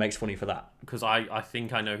and makes funny for that. Because I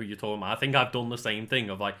think I know who you're talking about. I think I've done the same thing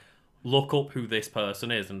of like, look up who this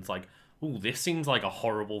person is, and it's like, this seems like a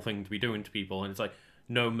horrible thing to be doing to people. And it's like,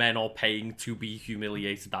 no, men are paying to be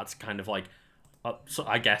humiliated. That's kind of like,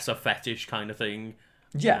 I guess, a fetish kind of thing.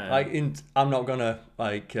 Yeah, I'm not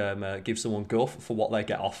gonna give someone guff for what they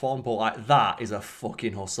get off on, but like that is a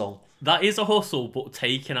fucking hustle. That is a hustle, but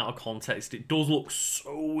taken out of context, it does look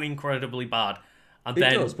so incredibly bad. And it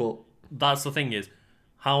does, but that's the thing is,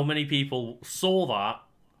 how many people saw that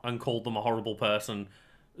and called them a horrible person,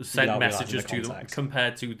 sent messages to them,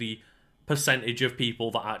 compared to the percentage of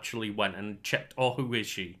people that actually went and checked, who is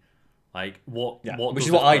she? Like, what which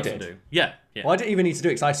is what I did. Do? Yeah. Well, I didn't even need to do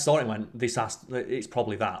it because I saw it and went, it's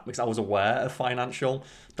probably that. Because I was aware of financial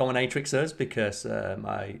dominatrixes because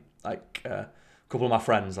a couple of my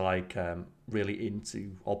friends are like really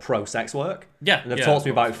into or pro sex work. Yeah. And they've talked to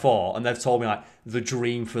me about it before, and they've told me like the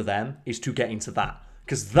dream for them is to get into that.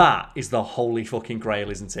 Because that is the holy fucking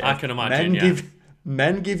grail, isn't it? I can imagine,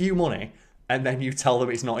 Men give you money and then you tell them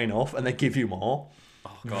it's not enough and they give you more.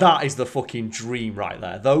 God. That is the fucking dream right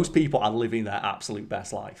there. Those people are living their absolute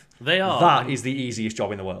best life. They are. That is the easiest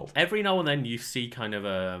job in the world. Every now and then you see kind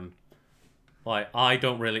of Like, I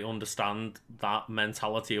don't really understand that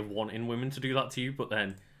mentality of wanting women to do that to you, but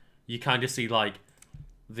then you kind of see, like,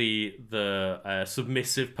 the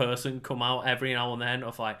submissive person come out every now and then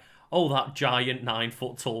of, like, oh, that giant 9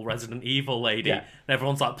 foot tall Resident Evil lady. Yeah. And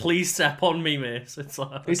everyone's like, please step on me, miss. It's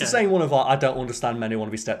like, okay. It's the same one of, like, I don't understand men who want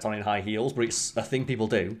to be stepped on in high heels, but it's a thing people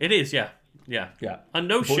do. It is, yeah. Yeah. Yeah. And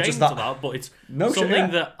no But shame just to that, but it's something yeah.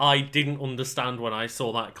 that I didn't understand when I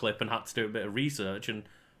saw that clip and had to do a bit of research. And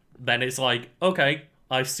then it's like, okay,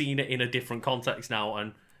 I've seen it in a different context now,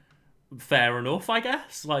 and fair enough, I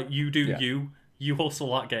guess. Like, you do Yeah. you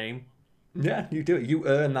hustle that game. Yeah, you do it. You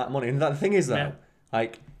earn that money. And the thing is, though, Yeah.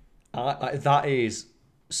 like, that is...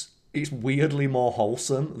 It's weirdly more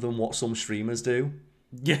wholesome than what some streamers do.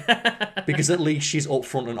 Yeah. Because at least she's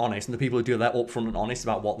upfront and honest, and the people who do that upfront and honest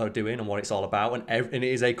about what they're doing and what it's all about, and it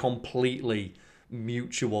is a completely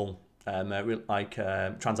mutual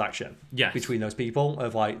transaction Yes. between those people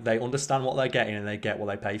of, like, they understand what they're getting and they get what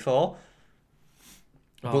they pay for.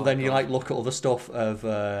 But then you, God. like, look at other stuff of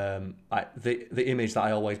like the image that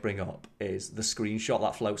I always bring up is the screenshot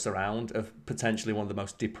that floats around of potentially one of the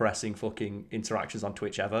most depressing fucking interactions on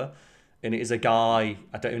Twitch ever, and it is a guy,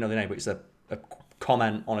 I don't even know the name, but it's a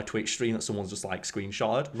comment on a Twitch stream that someone's just, like,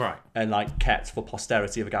 screenshotted, Right. and, like, kept for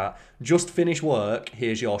posterity of a guy like, just finished work,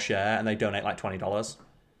 here's your share, and they donate like $20.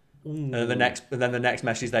 And then the next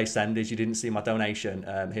message they send is, you didn't see my donation,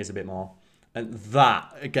 here's a bit more. And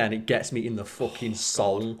that, again, it gets me in the fucking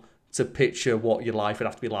soul to picture what your life would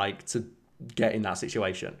have to be like to get in that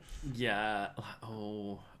situation. Yeah.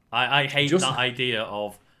 Oh, I hate Just- that idea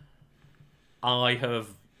of I have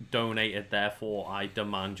donated, therefore I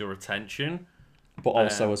demand your attention. But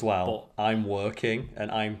also, as well, but- I'm working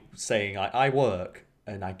and I'm saying, I work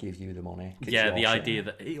and I give you the money. It's Yeah, your the share. idea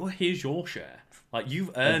that here's your share. Like,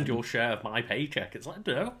 you've earned your share of my paycheck. It's like,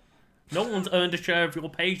 no. No one's earned a share of your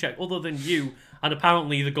paycheck other than you and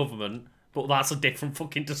apparently the government. But that's a different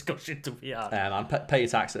fucking discussion to be had. And pay your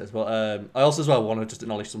taxes. But I also, as well, want to just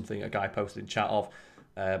acknowledge something a guy posted in chat of,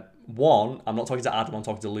 one, I'm not talking to Adam, I'm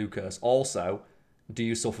talking to Lucas. Also, do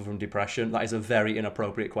you suffer from depression? That is a very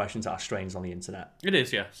inappropriate question to ask strangers on the internet. It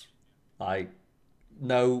is, yes. Like,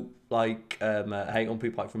 no, like, hate on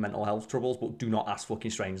people, like, for mental health troubles, but do not ask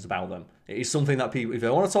fucking strangers about them. It is something that people, if they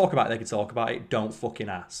want to talk about it, they can talk about it. Don't fucking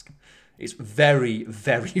ask. It's very,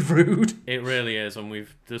 very rude. It really is, and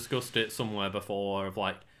we've discussed it somewhere before of,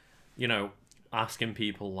 like, you know, asking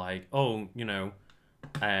people like, oh, you know,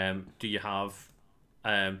 do you have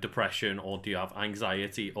depression, or do you have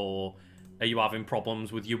anxiety, or are you having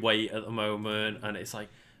problems with your weight at the moment? And it's like,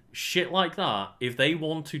 shit like that. If they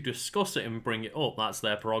want to discuss it and bring it up, that's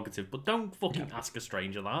their prerogative. But don't fucking ask a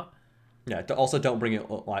stranger that. Yeah, also don't bring it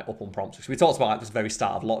up, like, up unprompted. Because we talked about it at the very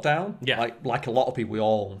start of lockdown. Yeah. Like a lot of people, we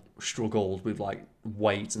all struggled with, like,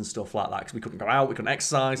 weight and stuff like that because we couldn't go out, we couldn't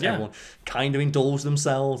exercise. Yeah. Everyone kind of indulged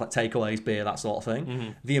themselves, like takeaways, beer, that sort of thing. Mm-hmm.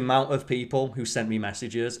 The amount of people who sent me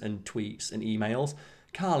messages and tweets and emails,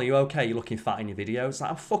 Carl, are you okay? You're looking fat in your videos.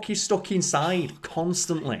 Like, I'm fucking stuck inside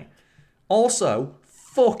constantly. Also,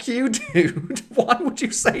 fuck you, dude. Why would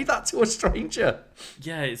you say that to a stranger?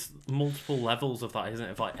 Yeah, it's multiple levels of that, isn't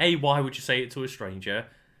it? It's like, A, why would you say it to a stranger?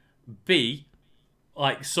 B,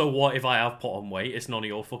 like, so what if I have put on weight? It's none of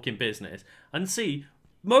your fucking business. And C,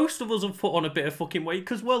 most of us have put on a bit of fucking weight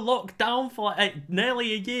because we're locked down for like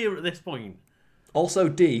nearly a year at this point. Also,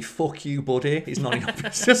 D, fuck you, buddy. It's not your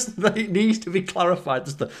business. It needs to be clarified.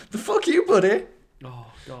 Just the fuck you, buddy. Oh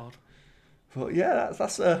God, But yeah,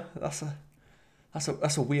 that's a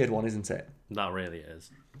weird one, isn't it? that really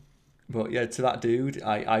is. But yeah, to that dude,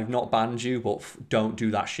 I've not banned you, but don't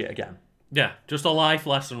do that shit again. Yeah, just a life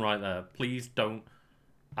lesson right there. Please don't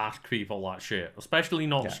ask people that shit, especially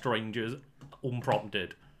not strangers,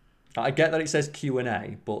 unprompted. I get that it says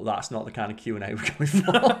Q&A, but that's not the kind of Q&A we're going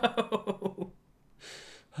for.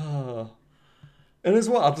 And as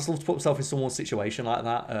well, I'd just love to put myself in someone's situation like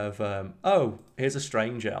that of, oh, here's a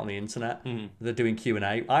stranger on the internet. They're doing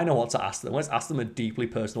Q&A. I know what to ask them. Let's ask them a deeply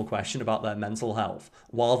personal question about their mental health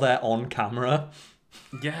while they're on camera.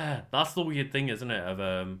 Yeah, that's the weird thing, isn't it? Of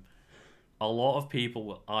a lot of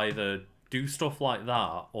people either do stuff like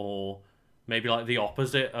that, or maybe like the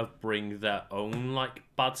opposite of bring their own like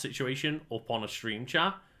bad situation up on a stream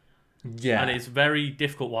chat. Yeah. And it's very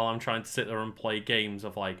difficult while I'm trying to sit there and play games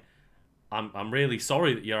of like, I'm really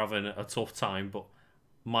sorry that you're having a tough time, but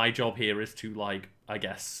my job here is to, like, I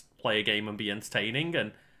guess, play a game and be entertaining.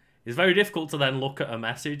 And it's very difficult to then look at a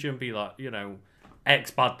message and be like, you know,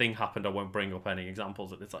 X bad thing happened. I won't bring up any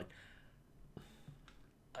examples. It's like,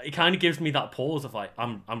 it kind of gives me that pause of like,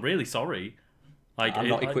 I'm really sorry. Like, I'm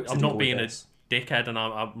not equipped to I'm deal not with being this. a dickhead, and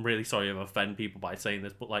I'm really sorry if I offend people by saying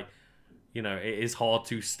this, but like, you know, it is hard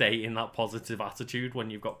to stay in that positive attitude when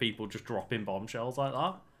you've got people just dropping bombshells like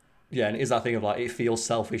that. Yeah, and it is that thing of like, it feels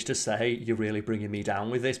selfish to say, you're really bringing me down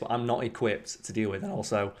with this, but I'm not equipped to deal with it. And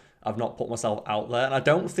also, I've not put myself out there, and I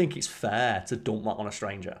don't think it's fair to dump that on a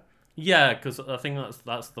stranger. Yeah, because I think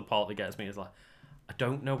that's the part that gets me, is like, I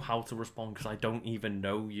don't know how to respond because I don't even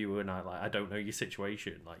know you, and I don't know your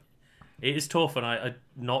situation. Like, it is tough, and I'm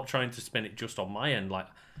not trying to spin it just on my end. Like,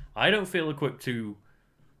 I don't feel equipped to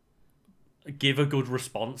give a good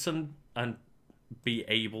response and be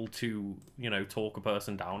able to, you know, talk a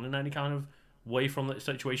person down in any kind of way from that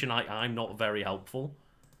situation. I'm not very helpful.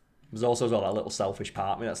 There's also as well that little selfish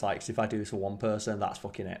part of me that's like, if I do this for one person, that's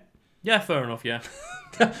fucking it. Yeah, fair enough, yeah.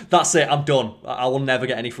 That's it, I'm done. I will never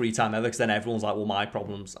get any free time ever, because then everyone's like, well, my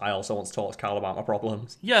problems. I also want to talk to Carl about my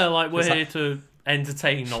problems. Yeah, like, we're here to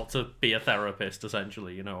entertain, not to be a therapist,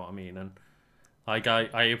 essentially, you know what I mean? And like,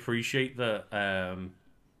 I appreciate that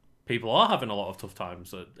people are having a lot of tough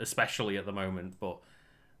times, especially at the moment, but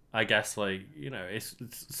I guess, like, you know, it's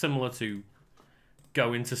similar to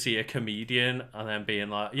going to see a comedian and then being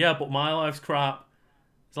like, yeah, but my life's crap.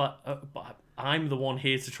 It's like, but I'm the one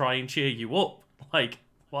here to try and cheer you up. Like,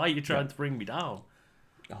 why are you trying to bring me down?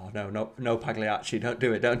 Oh, no, Pagliacci, don't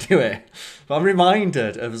do it. But I'm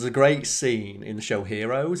reminded of there's a great scene in the show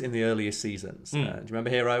Heroes in the earlier seasons. Do you remember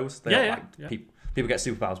Heroes? Yeah. People get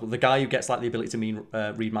superpowers, but the guy who gets like the ability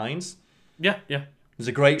to read minds. Yeah. There's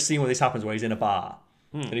a great scene where this happens, where he's in a bar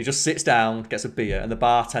and he just sits down, gets a beer, and the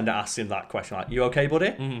bartender asks him that question, like, "You okay, buddy?"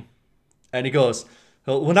 Mm-hmm. And he goes,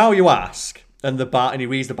 "Well, now you ask." And he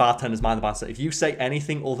reads the bartender's mind. The bartender, "If you say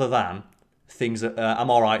anything other than things, I'm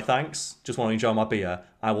all right, thanks. Just want to enjoy my beer.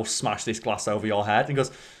 I will smash this glass over your head." And he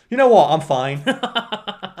goes, "You know what? I'm fine.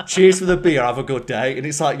 Cheers for the beer. Have a good day." And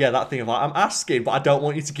it's like, yeah, that thing of like, I'm asking, but I don't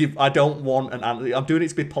want you to give. I don't want an answer. I'm doing it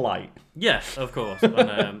to be polite. Yeah, of course.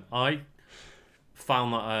 And I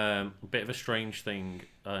found that a bit of a strange thing,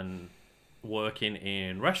 and working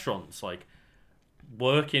in restaurants, like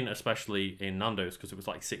working especially in Nando's, because it was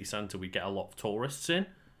like city centre, we get a lot of tourists in,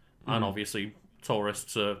 and obviously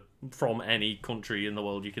tourists are from any country in the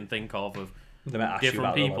world you can think of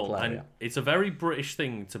different people, and it's a very British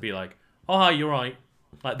thing to be like, "Oh, hi, you're right."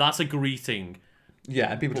 Like, that's a greeting.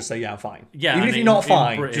 Yeah, and people just say, "Yeah, I'm fine." Yeah, even if you're not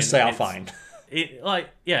fine, Britain, just say, "I'm fine." It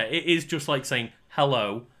is just like saying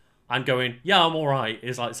hello and going, "Yeah, I'm all right,"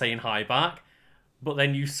 is like saying hi back. But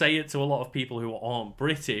then you say it to a lot of people who aren't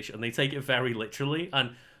British, and they take it very literally,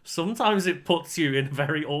 and sometimes it puts you in a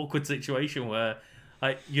very awkward situation where,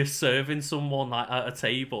 like, you're serving someone like at a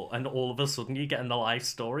table, and all of a sudden you're getting the life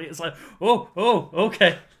story. It's like, oh,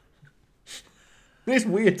 okay. It's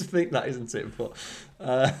weird to think that, isn't it? But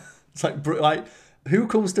it's like who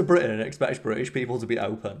comes to Britain and expects British people to be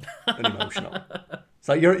open and emotional? It's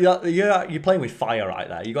like you're playing with fire right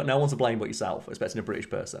there. You got no one to blame but yourself, expecting a British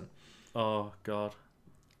person. Oh God,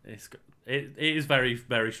 it is very,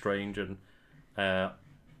 very strange, and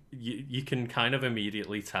you can kind of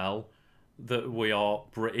immediately tell that we are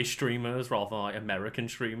British streamers rather than like American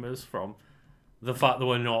streamers, from the fact that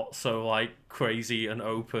we're not so like crazy and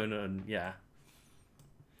open, and yeah,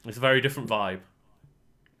 it's a very different vibe.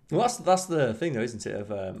 Well, that's the thing though, isn't it?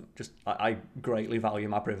 Of I greatly value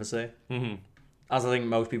my privacy, as I think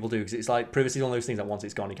most people do, because it's like privacy is one of those things that once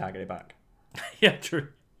it's gone, you can't get it back. Yeah, true.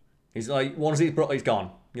 It's like once it's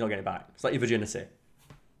gone, you're not getting it back. It's like your virginity.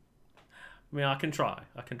 I mean, I can try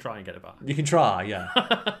and get it back. You can try, yeah,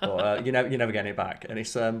 but you're never getting it back. And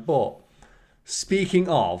it's but speaking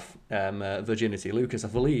of virginity, Lucas, I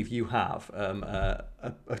believe you have a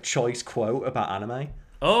choice quote about anime.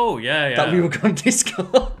 Oh yeah. That we were going to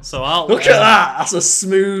discuss. So I'll look at that. That's a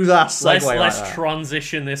smooth ass segue. Let's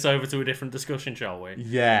transition this over to a different discussion, shall we?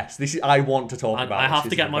 Yes, this is. I want to talk about. I have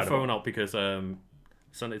to get my phone up because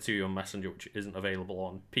sent it to you on Messenger, which isn't available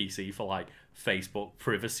on PC for like Facebook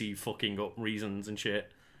privacy fucking up reasons and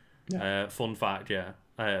shit. Yeah. Fun fact, yeah.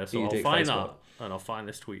 So I'll find that, and I'll find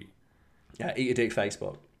this tweet. Yeah, eat a dick,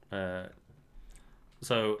 Facebook.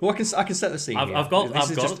 So well, I can set the scene. I've got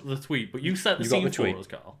the tweet, but you set the scene for us,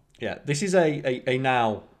 Carl. Yeah, this is a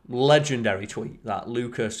now legendary tweet that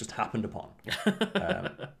Lucas just happened upon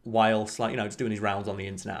whilst just doing his rounds on the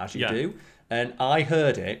internet as you do, and I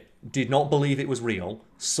heard it, did not believe it was real,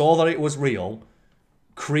 saw that it was real,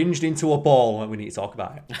 cringed into a ball when we need to talk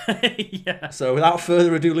about it. Yeah. So without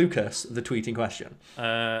further ado, Lucas, the tweet in question.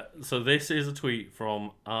 So this is a tweet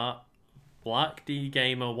from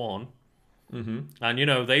BlackDGamer1. Mm-hmm.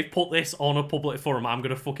 And they've put this on a public forum. I'm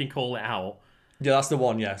gonna fucking call it out. Yeah, that's the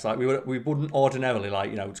one. Yeah, it's like we wouldn't ordinarily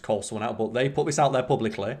call someone out, but they put this out there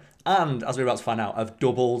publicly, and as we're about to find out, have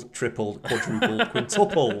doubled, tripled, quadrupled,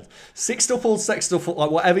 quintupled, sextupled, sextupled, like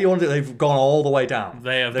whatever you want to do. They've gone all the way down.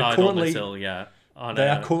 They have died on this hill. Yeah, they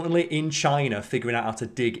are currently in China figuring out how to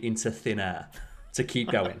dig into thin air to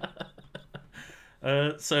keep going.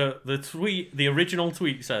 So the original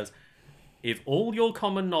tweet says, if all your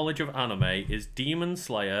common knowledge of anime is Demon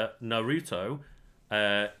Slayer, Naruto,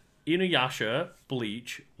 Inuyasha,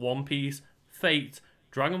 Bleach, One Piece, Fate,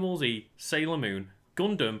 Dragon Ball Z, Sailor Moon,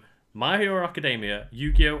 Gundam, My Hero Academia,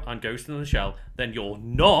 Yu-Gi-Oh! And Ghost in the Shell, then you're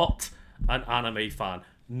not an anime fan.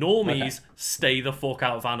 Normies, stay the fuck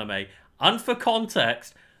out of anime. And for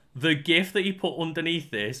context, the gif that he put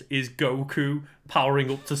underneath this is Goku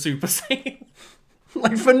powering up to Super Saiyan.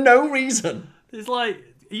 Like, for no reason. It's like,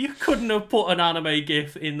 you couldn't have put an anime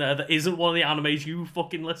gif in there that isn't one of the animes you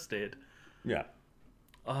fucking listed. Yeah.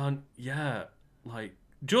 And yeah, like,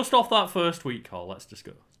 just off that first week, Carl, let's just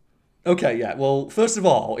go. Okay, yeah. Well, first of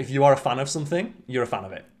all, if you are a fan of something, you're a fan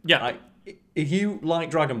of it. Yeah. Like, if you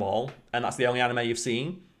like Dragon Ball, and that's the only anime you've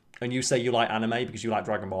seen, and you say you like anime because you like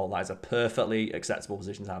Dragon Ball, that is a perfectly acceptable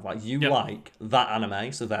position to have. Like, you like that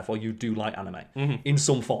anime, so therefore you do like anime in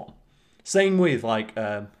some form. Same with, like,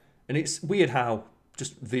 and it's weird how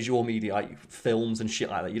just visual media, like films and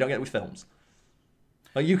shit like that, you don't get it with films.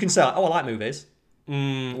 Like, you can say, like, oh, I like movies.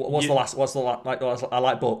 What's the last? Like, I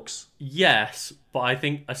like books. Yes, but I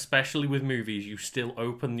think especially with movies, you still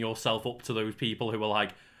open yourself up to those people who are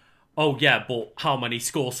like, oh yeah, but how many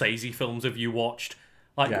Scorsese films have you watched?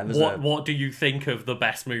 Like, what do you think of the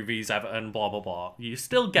best movies ever? And blah blah blah. You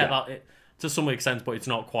still get that to some extent, but it's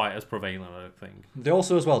not quite as prevalent, I don't think. They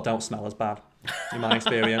also as well don't smell as bad, in my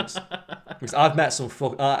experience. Because I've met some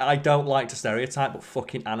I don't like to stereotype, but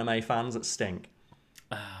fucking anime fans that stink.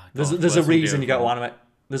 There's a reason you go to anime.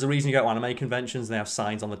 There's a reason you go to anime conventions and they have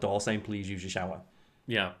signs on the door saying "Please use your shower."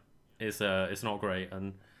 Yeah, it's not great.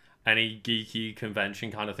 And any geeky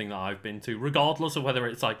convention kind of thing that I've been to, regardless of whether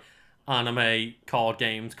it's like anime, card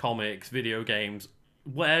games, comics, video games,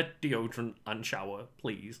 wear deodorant and shower,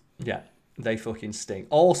 please. Yeah, they fucking stink.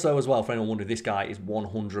 Also, as well, for anyone wondering, this guy is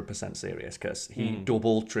 100% serious because he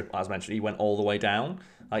doubled, triple, as mentioned, he went all the way down.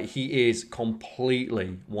 Like, he is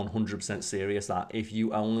completely 100% serious that if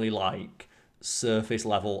you only like surface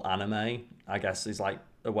level anime, I guess is like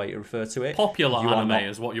a way to refer to it. Popular anime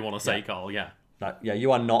is what you want to say, Carl, yeah.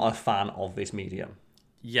 You are not a fan of this medium.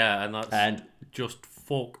 Yeah, and that's just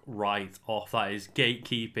fuck right off. That is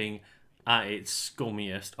gatekeeping at its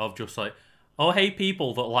scummiest of just like, oh, hey,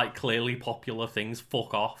 people that like clearly popular things,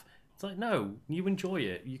 fuck off. It's like, no, you enjoy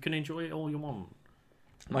it. You can enjoy it all you want.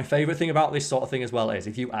 My favourite thing about this sort of thing as well is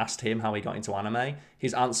if you asked him how he got into anime,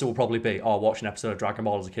 his answer will probably be, oh, I watched an episode of Dragon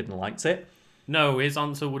Ball as a kid and liked it. No, his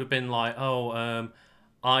answer would have been like,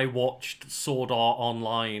 I watched Sword Art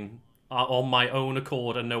Online on my own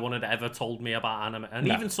accord and no one had ever told me about anime. And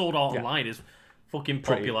even Sword Art Online is fucking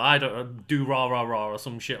popular. I don't do rah rah rah or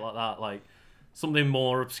some shit like that. Like, something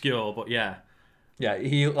more obscure, but yeah. Yeah,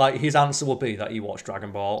 his answer would be that he watched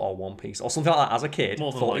Dragon Ball or One Piece or something like that as a kid,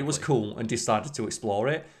 thought it was cool and decided to explore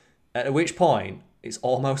it. At which point, it's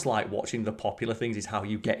almost like watching the popular things is how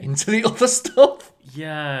you get into the other stuff.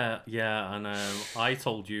 Yeah, and I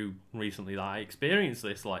told you recently that I experienced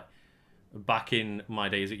this like back in my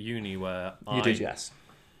days at uni where you did, yes.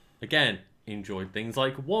 Again, enjoyed things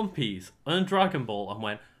like One Piece and Dragon Ball and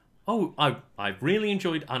went, oh, I've really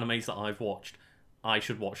enjoyed animes that I've watched. I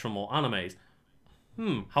should watch some more animes.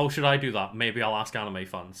 How should I do that? Maybe I'll ask anime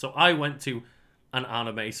fans. So I went to an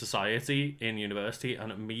anime society in university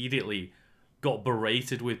and immediately got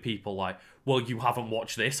berated with people like, well, you haven't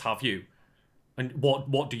watched this, have you? And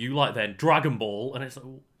what do you like then? Dragon Ball? And it's like,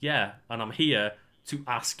 yeah, and I'm here to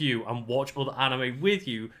ask you and watch other anime with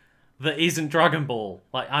you that isn't Dragon Ball.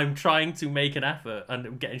 Like, I'm trying to make an effort and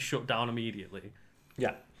I'm getting shut down immediately.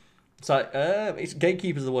 Yeah. So,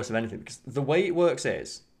 gatekeepers are the worst of anything because the way it works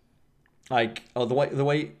is, like, the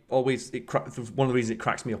way always one of the reasons it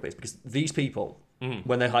cracks me up is because these people,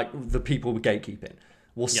 when they're like the people with gatekeeping,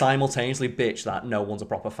 will simultaneously bitch that no one's a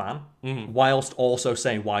proper fan, whilst also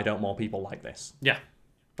saying why don't more people like this? Yeah.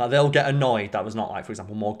 Like, they'll get annoyed that there's not, like, for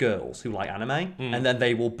example, more girls who like anime, and then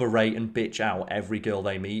they will berate and bitch out every girl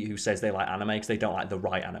they meet who says they like anime because they don't like the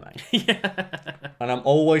right anime. Yeah. And I'm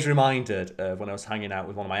always reminded of when I was hanging out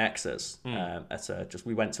with one of my exes.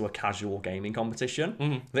 We went to a casual gaming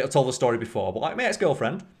competition. I've told the story before, but like my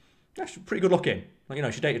ex-girlfriend, she's pretty good looking.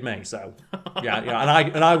 Like, she dated me, so yeah.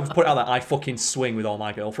 And I put it out that I fucking swing with all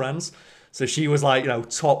my girlfriends. So she was like,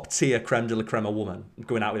 top tier creme de la creme woman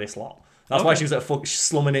going out with this lot. That's why she was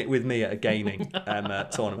slumming it with me at a gaming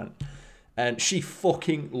tournament. and she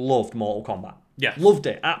fucking loved Mortal Kombat. Yes. Loved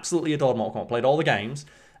it. Absolutely adored Mortal Kombat. Played all the games.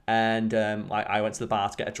 And I went to the bar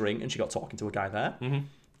to get a drink, and she got talking to a guy there. Mm-hmm.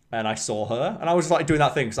 And I saw her, and I was like doing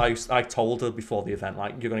that thing because I told her before the event,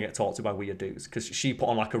 like, you're gonna get talked to by weird dudes, because she put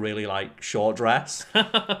on like a really like short dress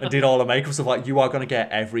and did all the makeup stuff. Like, you are gonna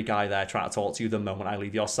get every guy there trying to talk to you the moment I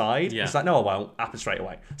leave your side. Yeah. It's like, no, I won't. Happen straight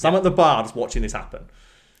away. So I'm at the bar just watching this happen,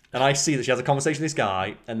 and I see that she has a conversation with this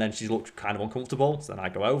guy, and then she looked kind of uncomfortable. So then I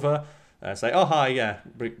go over, say, oh hi, yeah,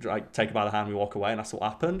 I take her by the hand, we walk away, and that's what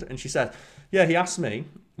happened. And she said, yeah, he asked me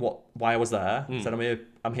why I was there. I said,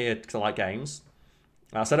 I'm here because I like games.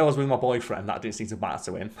 I said I was with my boyfriend. That didn't seem to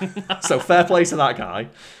matter to him. So fair play to that guy.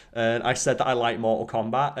 And I said that I like Mortal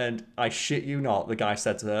Kombat. And I shit you not, the guy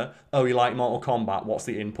said to her, oh, you like Mortal Kombat? What's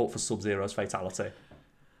the input for Sub-Zero's fatality?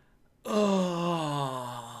 And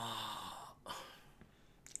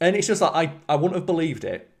it's just like, I wouldn't have believed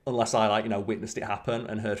it unless I witnessed it happen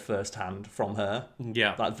and heard firsthand from her.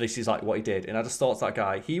 Yeah. That this is like what he did. And I just thought to that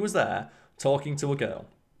guy, he was there talking to a girl,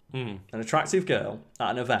 an attractive girl at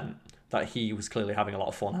an event that he was clearly having a lot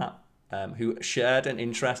of fun at, who shared an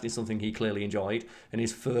interest in something he clearly enjoyed, and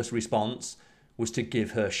his first response was to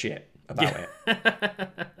give her shit about it.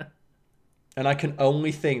 And I can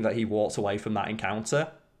only think that he walked away from that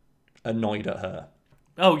encounter annoyed at her.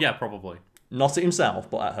 Oh, yeah, probably. Not at himself,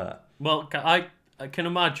 but at her. Well, I can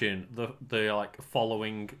imagine the like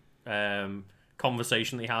following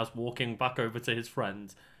conversation that he has walking back over to his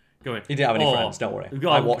friends. Going, he didn't have any friends, don't worry.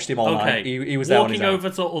 I watched him all night. He was there on his own. Walking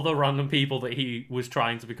over to other random people that he was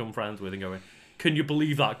trying to become friends with and going, can you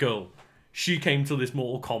believe that girl? She came to this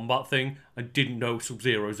Mortal Kombat thing and didn't know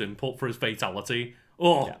Sub-Zero's input for his fatality.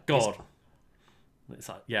 Oh, yeah, God. It's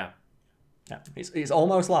like, yeah. It's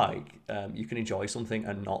almost like you can enjoy something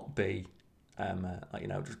and not be,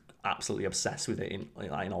 just absolutely obsessed with it in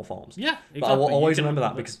all forms. Yeah, exactly. But I will always remember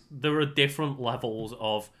that, because there are different levels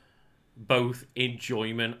of both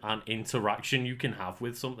enjoyment and interaction you can have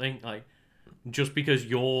with something. Like, just because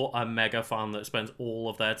you're a mega fan that spends all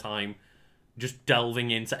of their time just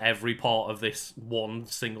delving into every part of this one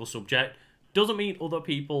single subject doesn't mean other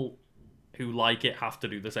people who like it have to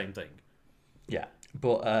do the same thing. Yeah,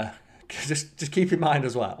 but just keep in mind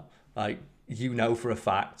as well, like, for a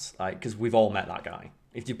fact, like, because we've all met that guy.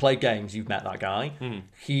 If you play games, you've met that guy.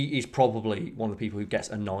 He is probably one of the people who gets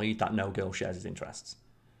annoyed that no girl shares his interests.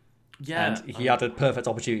 Yeah, and he had a perfect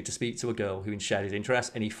opportunity to speak to a girl who shared his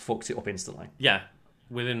interests, and he fucked it up instantly. Yeah,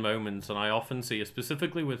 within moments. And I often see it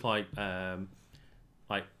specifically with like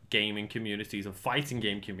gaming communities and fighting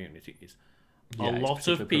game communities. Yeah, a lot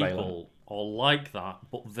of people are like that,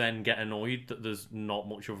 but then get annoyed that there's not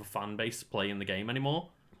much of a fan base playing the game anymore.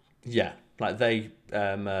 Yeah, like they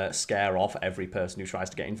scare off every person who tries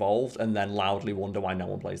to get involved, and then loudly wonder why no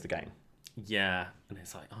one plays the game. Yeah, and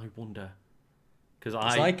it's like, I wonder. Because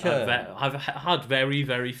I've had very,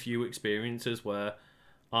 very few experiences where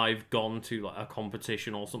I've gone to like a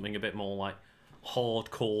competition or something a bit more like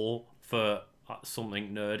hardcore for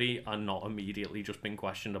something nerdy and not immediately just been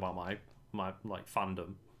questioned about my like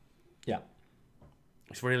fandom. Yeah,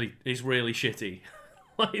 it's really shitty.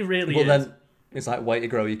 Like, it really is. But then it's like, way to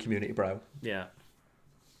grow your community, bro. Yeah.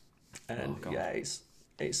 And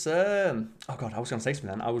it's oh god, I was gonna say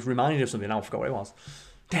something then. I was reminded of something. Now I forgot what it was.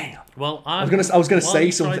 Damn. Well, I was gonna say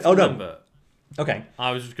something. Oh no. Okay.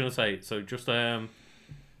 I was just gonna say. So just I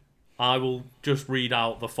will just read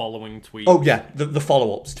out the following tweets. Oh yeah, the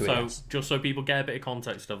follow-ups to it. So just so people get a bit of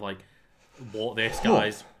context of like what this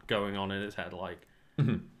guy's going on in his head, like.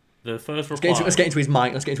 Mm-hmm. The first reply. Let's get into his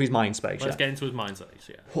mind. Let's get into his mind space. Let's get into his mind space.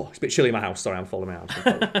 Yeah. Oh, it's a bit chilly in my house. Sorry, I'm following out.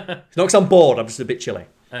 It's not because I'm bored. I'm just a bit chilly.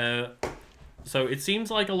 So it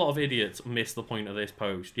seems like a lot of idiots miss the point of this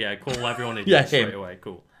post. Yeah, call everyone idiots straight away.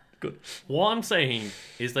 Cool. Good. What I'm saying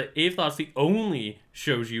is that if that's the only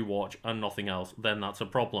shows you watch and nothing else, then that's a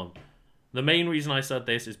problem. The main reason I said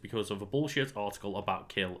this is because of a bullshit article about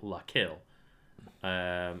Kill La Kill.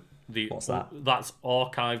 What's that? That's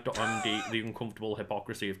archive.md, The Uncomfortable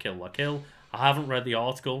Hypocrisy of Kill La Kill. I haven't read the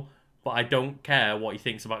article, but I don't care what he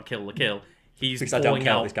thinks about Kill La Kill. He's calling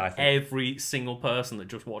out every single person that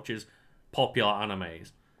just watches popular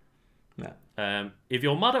animes. Yeah. If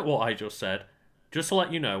you're mad at what I just said, just to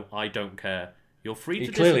let you know, I don't care. You're free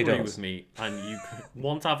to disagree with me, and you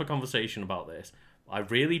want to have a conversation about this. I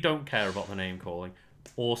really don't care about the name calling.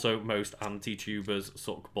 Also, most anti-tubers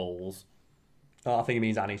suck balls. Oh, I think he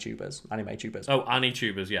means anti-tubers. Anime tubers. Oh,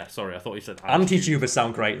 anti-tubers, yeah. Sorry, I thought he said anti-tubers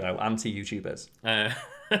sound great, though. Anti-YouTubers.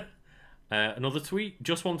 Another tweet.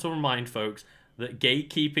 Just want to remind folks that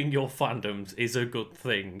gatekeeping your fandoms is a good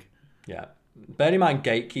thing. Yeah. Bear in mind,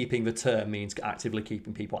 gatekeeping, the term, means actively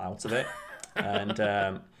keeping people out of it. And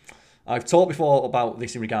I've talked before about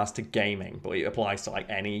this in regards to gaming, but it applies to like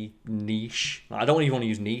any niche. I don't even want to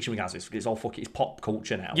use niche in regards to this, because it's all fucking, it's pop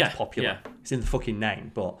culture now. Yeah, it's popular. yeah. It's in the fucking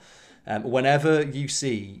name. But whenever you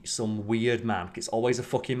see some weird man, it's always a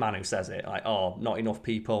fucking man who says it, like, oh, not enough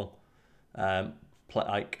people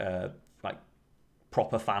like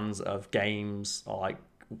proper fans of games, or like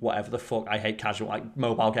whatever the fuck. I hate casual, like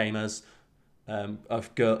mobile gamers. A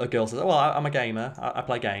girl says, "Well, I'm a gamer. I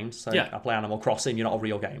play games. So Yeah. I play Animal Crossing. You're not a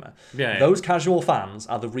real gamer." Yeah, yeah. Those casual fans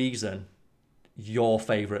are the reason your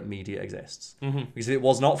favorite media exists. Mm-hmm. Because if it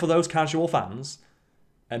was not for those casual fans,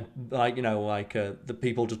 and the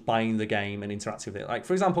people just buying the game and interacting with it. Like,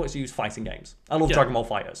 for example, let's use fighting games. I love Dragon Ball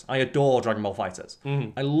FighterZ. I adore Dragon Ball FighterZ.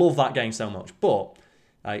 Mm-hmm. I love that game so much. But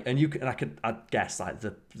I guess like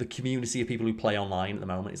the community of people who play online at the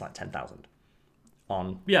moment is like 10,000.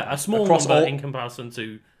 A small number in comparison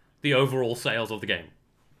to the overall sales of the game.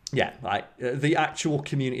 Yeah, like the actual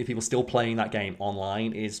community of people still playing that game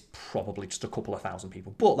online is probably just a couple of thousand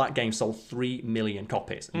people. But that game sold 3 million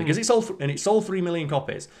copies. Because it sold 3 million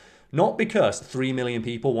copies, not because 3 million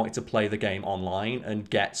people wanted to play the game online and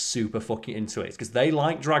get super fucking into it. It's because they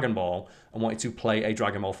like Dragon Ball and wanted to play a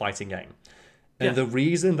Dragon Ball fighting game. And the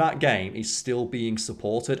reason that game is still being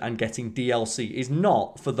supported and getting DLC is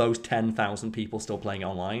not for those 10,000 people still playing it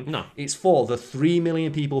online. No. It's for the 3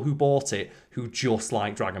 million people who bought it who just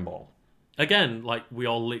like Dragon Ball. Again, like, we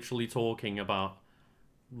are literally talking about,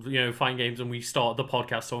 fighting games, and we start the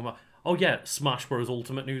podcast talking about, oh yeah, Smash Bros.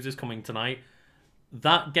 Ultimate News is coming tonight.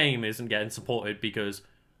 That game isn't getting supported because,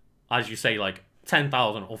 as you say, like,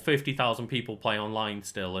 10,000 or 50,000 people play online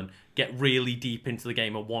still and get really deep into the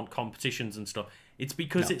game and want competitions and stuff. It's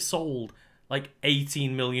because it sold like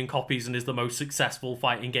 18 million copies and is the most successful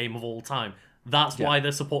fighting game of all time. That's why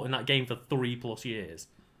they're supporting that game for 3+ years.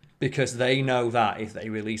 Because they know that if they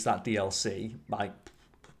release that DLC, like,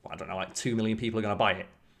 I don't know, like 2 million people are going to buy it.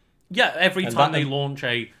 Yeah, every time they launch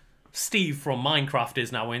a Steve from Minecraft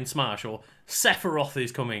is now in Smash, or Sephiroth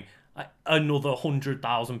is coming, another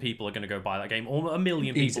 100,000 people are going to go buy that game, or 1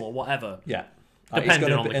 million people, or whatever. Yeah.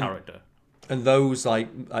 Depending on the character. And those,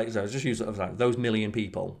 just use those million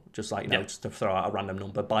people, just to throw out a random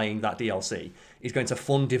number, buying that DLC is going to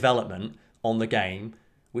fund development on the game,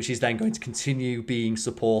 which is then going to continue being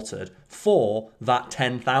supported for that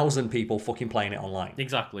 10,000 people fucking playing it online.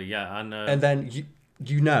 Exactly, yeah. And then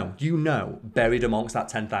you know, buried amongst that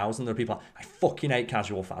 10,000, there are people like, I fucking hate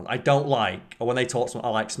casual fans. I don't like, or when they talk to me, I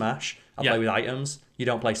like Smash. I play with items. You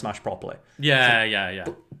don't play Smash properly. Yeah.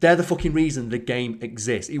 But they're the fucking reason the game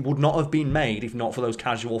exists. It would not have been made if not for those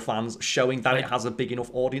casual fans showing that it has a big enough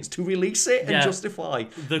audience to release it and justify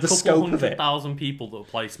the scope of it. 100,000 people that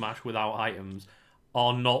play Smash without items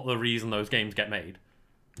are not the reason those games get made.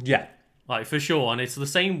 Yeah. Like, for sure. And it's the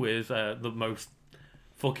same with the most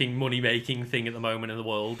fucking money-making thing at the moment in the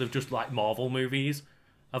world of just, like, Marvel movies.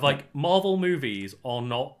 Marvel movies are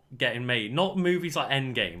not getting made. Not movies like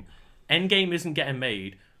Endgame. Endgame isn't getting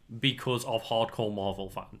made because of hardcore Marvel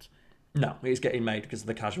fans. No, it's getting made because of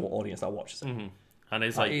the casual audience that watches it. Mm-hmm. And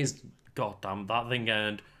it's goddamn, that thing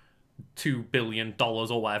earned $2 billion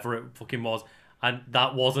or whatever it fucking was. And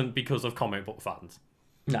that wasn't because of comic book fans.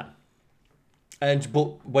 No.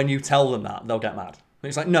 But when you tell them that, they'll get mad.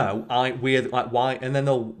 It's like, no, we're like, why? And then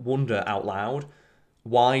they'll wonder out loud,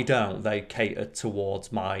 why don't they cater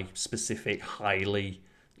towards my specific highly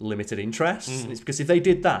limited interests? And it's because if they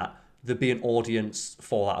did that, there'd be an audience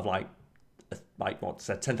for that of like what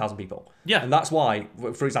said 10,000 people. Yeah. And that's why,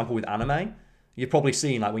 for example, with anime, you've probably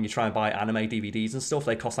seen like when you try and buy anime DVDs and stuff,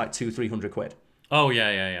 they cost like £200-300. Oh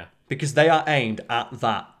yeah. Because they are aimed at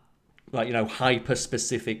that, hyper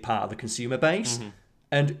specific part of the consumer base.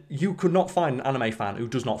 And you could not find an anime fan who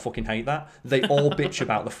does not fucking hate that. They all bitch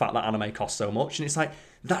about the fact that anime costs so much. And it's like,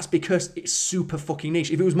 that's because it's super fucking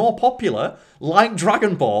niche. If it was more popular, like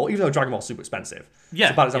Dragon Ball, even though Dragon Ball's super expensive. Yeah.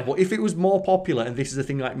 It's a bad example. Yeah. If it was more popular, and this is a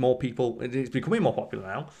thing like more people, it's becoming more popular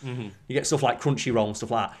now. You get stuff like Crunchyroll and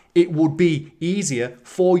stuff like that. It would be easier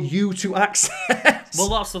for you to access. Well,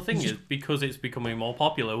 that's the thing is, because it's becoming more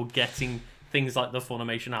popular, we're getting things like the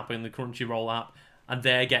Funimation app and the Crunchyroll app, and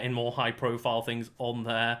they're getting more high-profile things on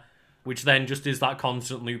there, which then just is that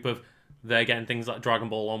constant loop of they're getting things like Dragon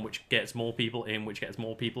Ball on, which gets more people in, which gets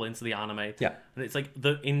more people into the anime. Yeah. And it's like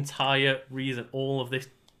the entire reason all of this,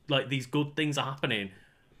 like these good things are happening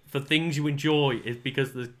for things you enjoy is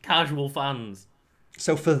because there's casual fans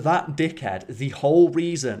So for that dickhead, the whole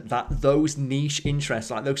reason that those niche interests,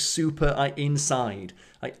 like those super inside,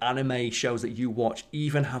 like anime shows that you watch,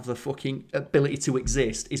 even have the fucking ability to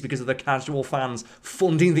exist is because of the casual fans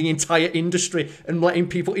funding the entire industry and letting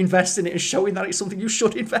people invest in it and showing that it's something you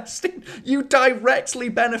should invest in. You directly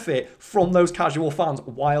benefit from those casual fans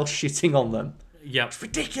while shitting on them. Yep. It's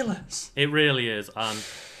ridiculous. It really is. And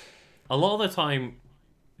a lot of the time,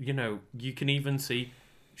 you know, you can even see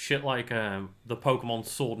shit like the Pokemon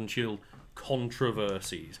Sword and Shield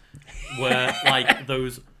controversies, where like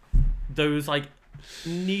those like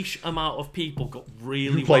niche amount of people got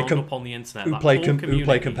really wound up on the internet. Who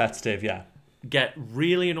play competitive, yeah. Get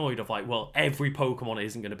really annoyed of like, well, every Pokemon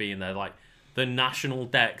isn't going to be in there. Like the national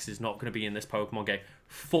Dex is not going to be in this Pokemon game.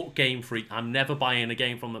 Fuck Game Freak. I'm never buying a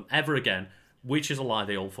game from them ever again. Which is a lie.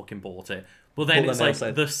 They all fucking bought it. But then it's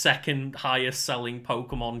like the second highest selling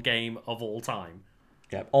Pokemon game of all time.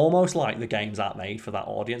 Yeah, almost like the games aren't made for that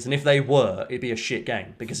audience, and if they were, it'd be a shit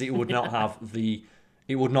game because it would not have the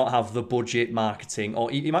budget marketing,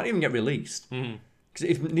 or it might even get released. Because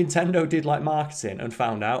if Nintendo did like marketing and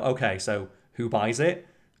found out, okay, so who buys it?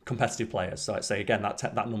 Competitive players. So let's say again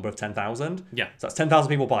that number of 10,000. Yeah. So that's 10,000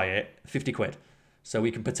 people buy it, 50 quid. So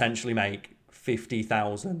we can potentially make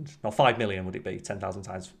 50,000, or 5 million would it be? 10,000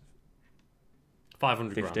 times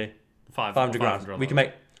 500 50. grand. 500 grand. We can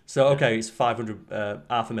make. So, okay, it's 500,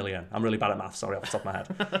 $500,000. I'm really bad at maths, sorry, off the top of my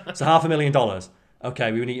head. So, $500,000.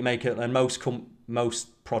 Okay, we need to make it, and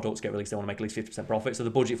most products get released, they want to make at least 50% profit, so the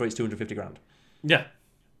budget for it is 250 grand. Yeah.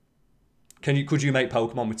 Could you make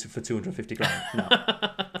Pokemon for 250 grand? No.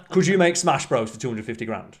 Could you make Smash Bros for 250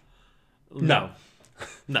 grand? No.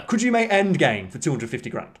 No. Could you make Endgame for 250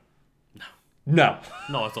 grand? No.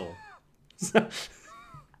 Not at all.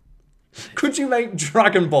 Could you make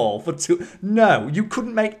Dragon Ball for No, you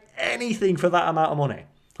couldn't make anything for that amount of money.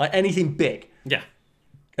 Like anything big. Yeah.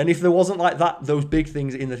 And if there wasn't like that, those big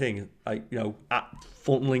things in the thing, like, you know,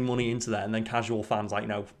 funneling money into there, and then casual fans, like, you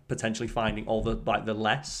know, potentially finding all the, like,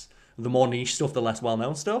 the more niche stuff, the less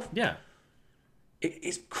well-known stuff. Yeah.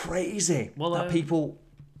 It's crazy well, that people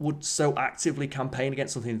would so actively campaign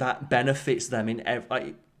against something that benefits them in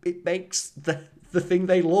like, it makes the thing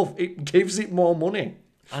they love, it gives it more money.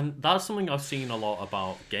 And that's something I've seen a lot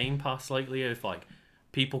about Game Pass lately, of like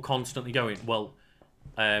people constantly going, well,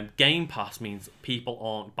 Game Pass means people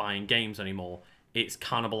aren't buying games anymore. It's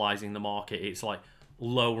cannibalizing the market. It's like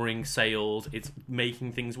lowering sales. It's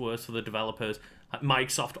making things worse for the developers. Like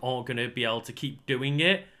Microsoft aren't going to be able to keep doing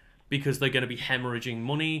it because they're going to be hemorrhaging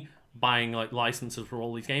money, buying like licenses for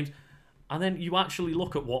all these games. And then you actually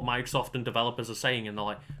look at what Microsoft and developers are saying, and they're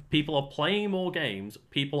like, people are playing more games,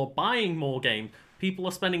 people are buying more games, people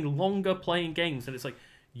are spending longer playing games. And it's like,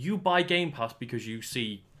 you buy Game Pass because you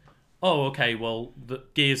see, oh, okay, well, the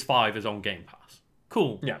Gears 5 is on Game Pass.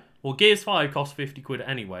 Cool. Yeah. Well, Gears 5 costs 50 quid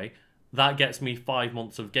anyway. That gets me 5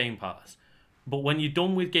 months of Game Pass. But when you're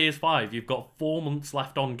done with Gears 5, you've got 4 months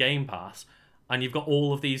left on Game Pass, and you've got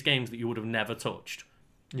all of these games that you would have never touched.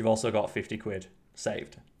 You've also got 50 quid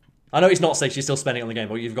saved. I know it's not safe, you're still spending it on the game,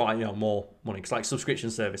 but you've got, you know, more money. Because like subscription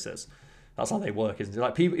services, that's how they work, isn't it?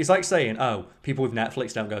 Like people, it's like saying, oh, people with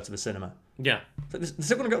Netflix don't go to the cinema. Yeah. They're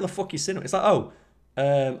still going to go to the fucking cinema. It's like, oh,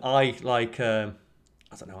 I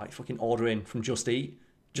don't know, like fucking ordering from Just Eat.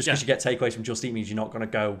 Just because you get takeaways from Just Eat means you're not going to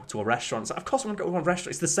go to a restaurant. It's like, of course I'm going to go to a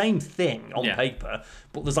restaurant. It's the same thing on paper,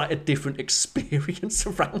 but there's like a different experience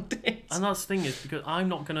around it. And that's the thing is, because I'm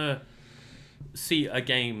not going to see a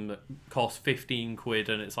game that costs 15 quid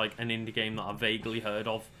and it's like an indie game that I've vaguely heard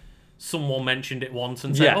of. Someone mentioned it once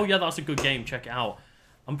and said, oh yeah, that's a good game, check it out.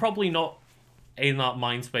 I'm probably not in that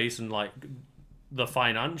mind space and like the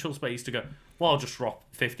financial space to go, well, I'll just drop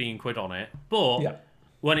 15 quid on it. But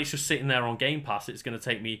when it's just sitting there on Game Pass, it's going to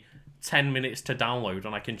take me 10 minutes to download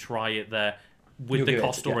and I can try it there with the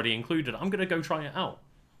cost already included. I'm going to go try it out.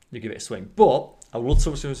 You give it a swing. But I would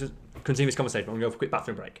love to continue this conversation. I'm going to go for a quick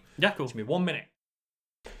bathroom break. Yeah, cool. Give me 1 minute.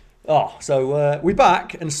 Oh, so we're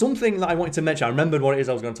back, and something that I wanted to mention, I remembered what it is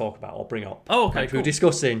I was going to talk about or bring up. Oh, okay, cool. We were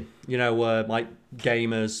discussing, you know, like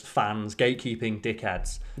gamers, fans, gatekeeping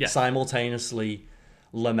dickheads, simultaneously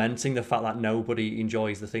lamenting the fact that nobody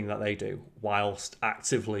enjoys the thing that they do, whilst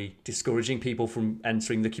actively discouraging people from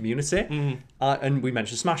entering the community. Mm-hmm. And we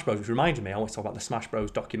mentioned Smash Bros, which reminded me, I want to talk about the Smash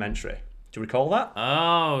Bros documentary. Do you recall that?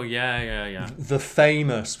 Oh, yeah. The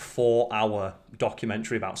famous 4-hour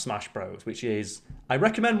documentary about Smash Bros, which is, I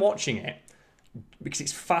recommend watching it because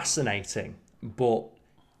it's fascinating, but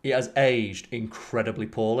it has aged incredibly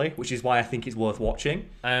poorly, which is why I think it's worth watching.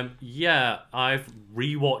 Yeah, I've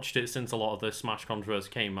rewatched it since a lot of the Smash controversy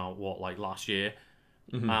came out, last year?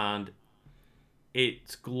 Mm-hmm. And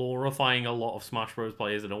it's glorifying a lot of Smash Bros.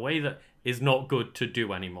 Players in a way that is not good to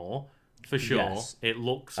do anymore. For sure, Yes. it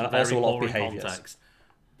looks And very also a lot of poor in behaviours. context.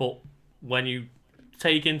 But when you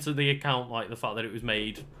take into the account like the fact that it was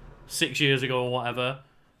made 6 years ago or whatever,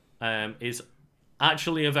 is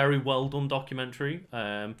actually a very well done documentary.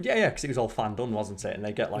 Yeah, because it was all fan done, wasn't it? And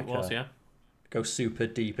they get like It was, yeah. go super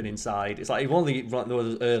deep and inside. It's like one of the like,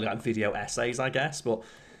 those early like, video essays, I guess. But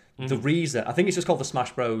the reason I think it's just called the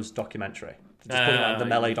Smash Bros. Documentary. Just put it like the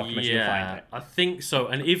Melee documentary, you'll find it. I think so.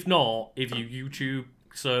 And if not, if you YouTube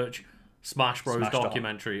search Smash Bros. Smash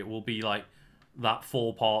documentary, it will be like that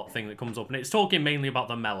 4-part thing that comes up, and it's talking mainly about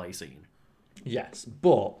the Melee scene. Yes,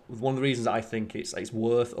 but one of the reasons I think it's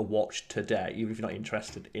worth a watch today, even if you're not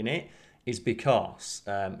interested in it, is because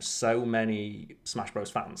so many Smash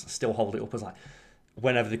Bros. Fans still hold it up as like,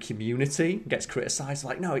 whenever the community gets criticised,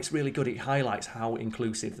 like, no, it's really good. It highlights how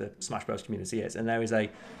inclusive the Smash Bros. Community is. And there is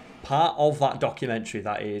a part of that documentary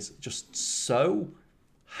that is just so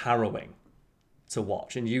harrowing to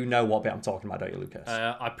watch. And you know what bit I'm talking about, don't you, Lucas?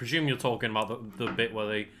 I presume you're talking about the bit where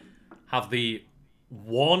they have the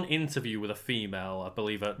one interview with a female, I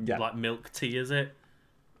believe, at like Milk Tea, is it?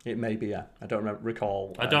 It may be, yeah. I don't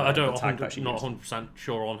recall. I don't. Not 100%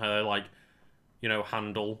 sure on her, like,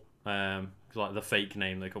 handle, like the fake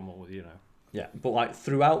name they come up with, Yeah, but like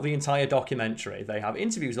throughout the entire documentary, they have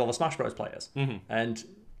interviews with all the Smash Bros. Players, and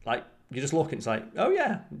like you just look and it's like, oh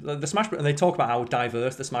yeah, the Smash Bros. And they talk about how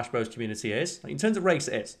diverse the Smash Bros. Community is. Like, in terms of race,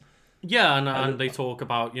 it is. Yeah, and they talk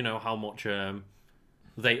about how much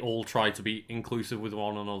they all try to be inclusive with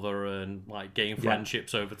one another and like gain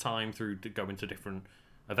friendships over time through going to different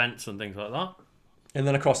events and things like that. And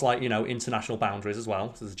then across like international boundaries as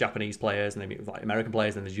well. So there's Japanese players and then like American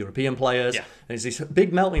players and there's European players. Yeah. And it's this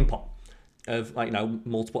big melting pot of like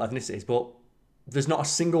multiple ethnicities, but there's not a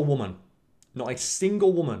single woman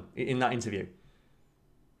in that interview.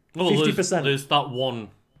 Well, 50%. There's that one.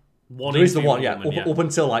 There is the one, up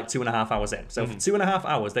until like 2.5 hours in. So for 2.5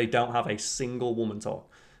 hours, they don't have a single woman talk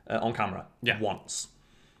on camera once.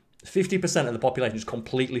 50% of the population is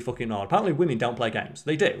completely fucking ignored. Apparently, women don't play games.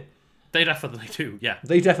 They do. They definitely do, yeah.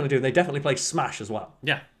 They definitely do. And they definitely play Smash as well.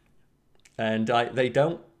 Yeah. And they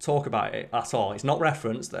don't talk about it at all. It's not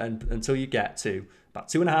referenced until you get to about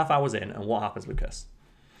 2.5 hours in. And what happens, Lucas?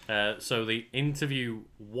 So they interview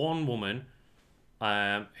one woman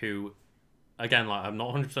who, again, like I'm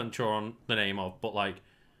not 100% sure on the name of, but like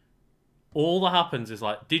all that happens is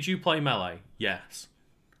like, did you play Melee? Yes.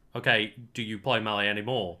 Okay, do you play Melee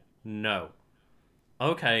anymore? No.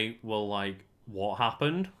 Okay, well, like, what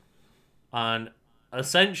happened? And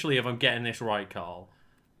essentially, if I'm getting this right, Carl,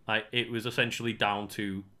 it was essentially down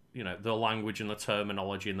to, the language and the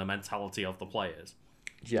terminology and the mentality of the players.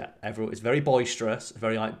 Yeah, it's very boisterous,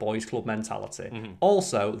 very like boys club mentality.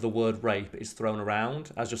 Also, the word rape is thrown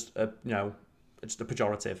around as just a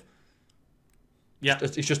pejorative. Yeah,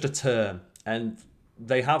 it's just a term, and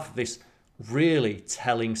they have this really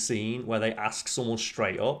telling scene where they ask someone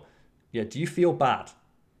straight up, "Yeah, do you feel bad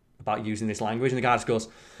about using this language?" And the guy just goes,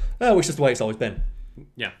 "Oh, it's just the way it's always been."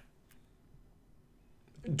 Yeah.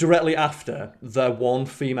 Directly after, the one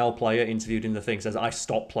female player interviewed in the thing says, "I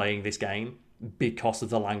stopped playing this game because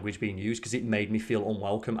of the language being used because it made me feel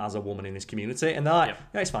unwelcome as a woman in this community." And they're like,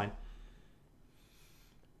 yeah, it's fine.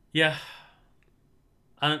 Yeah.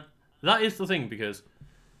 And that is the thing because,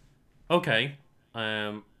 okay,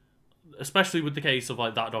 especially with the case of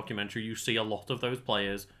like that documentary, you see a lot of those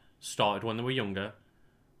players started when they were younger.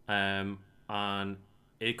 And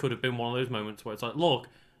it could have been one of those moments where it's like, look,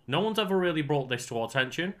 no one's ever really brought this to our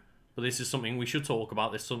attention, but this is something we should talk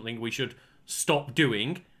about. This is something we should stop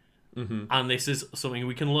doing. And this is something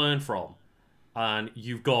we can learn from. And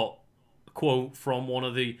you've got a quote from one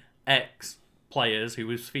of the ex-players who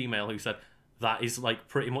was female who said, that is like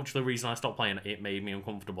pretty much the reason I stopped playing it. It made me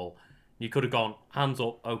uncomfortable. You could have gone, hands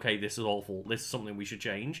up, okay, this is awful. This is something we should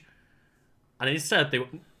change. And instead, they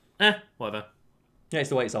went, whatever. Yeah, it's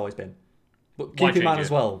the way it's always been. But keep in mind as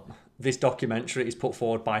well, this documentary is put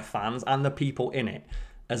forward by fans and the people in it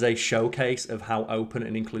as a showcase of how open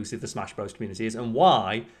and inclusive the Smash Bros. Community is and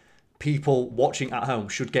why people watching at home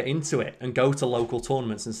should get into it and go to local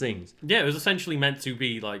tournaments and things. Yeah, it was essentially meant to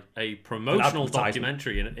be like a promotional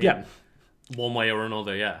documentary in one way or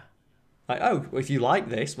another, yeah. Like, oh, if you like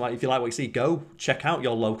this, like if you like what you see, go check out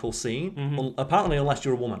your local scene. Apparently, unless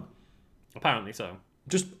you're a woman. Apparently so.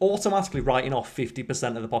 Just automatically writing off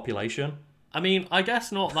 50% of the population. I mean, I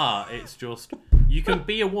guess not that. It's just, you can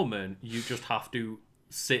be a woman, you just have to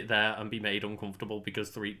sit there and be made uncomfortable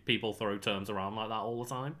because people throw terms around like that all the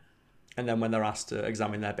time. And then when they're asked to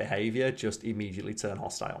examine their behaviour, just immediately turn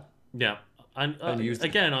hostile. Yeah. And use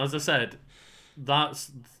again, as I said,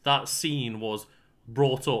 that scene was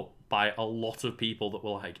brought up by a lot of people that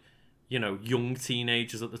were like, young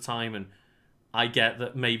teenagers at the time, and I get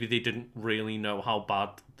that maybe they didn't really know how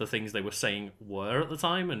bad the things they were saying were at the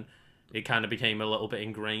time, and it kind of became a little bit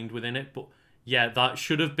ingrained within it. But yeah, that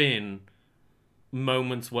should have been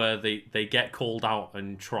moments where they get called out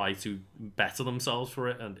and try to better themselves for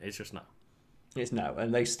it, and it's just no. It's no,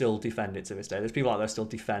 and they still defend it to this day. There's people out there still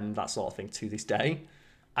defend that sort of thing to this day.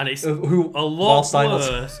 And it's a lot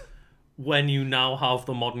worse when you now have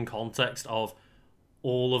the modern context of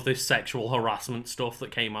all of this sexual harassment stuff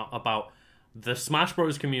that came out about the Smash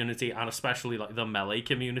Bros community, and especially like the Melee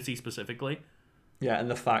community specifically. Yeah, and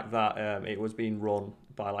the fact that it was being run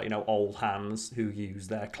by old hands who use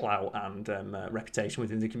their clout and reputation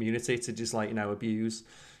within the community to just abuse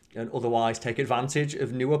and otherwise take advantage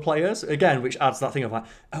of newer players. Again, which adds that thing of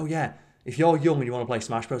oh yeah, if you're young and you want to play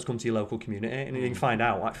Smash Bros, come to your local community, and you can find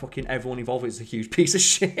out fucking everyone involved is a huge piece of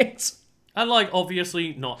shit. And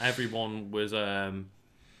obviously not everyone was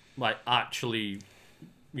actually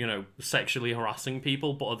sexually harassing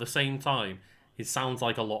people, but at the same time, it sounds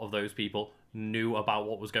like a lot of those people knew about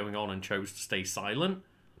what was going on and chose to stay silent.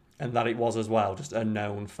 And that it was as well just a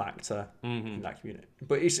known factor in that community.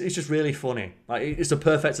 But it's just really funny. It's a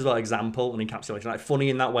perfect as well example and encapsulation. Funny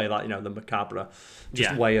in that way, the macabre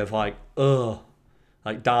way of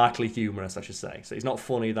darkly humorous, I should say. So it's not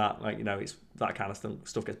funny that it's that kind of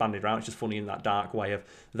stuff gets bandied around. It's just funny in that dark way of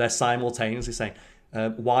they're simultaneously saying,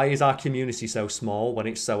 why is our community so small when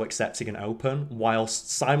it's so accepting and open,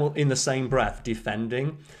 whilst in the same breath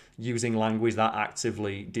defending using language that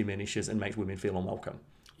actively diminishes and makes women feel unwelcome.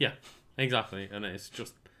 Yeah, exactly. And it's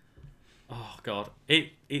just, oh God,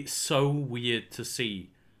 it's so weird to see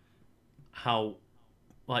how,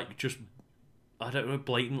 just, I don't know,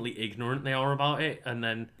 blatantly ignorant they are about it. And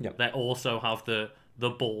then they also have the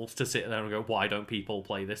balls to sit there and go, why don't people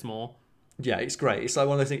play this more? Yeah, it's great. It's one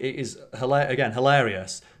of those things. It is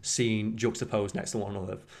hilarious seeing juxtaposed next to one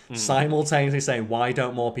another, simultaneously saying, "Why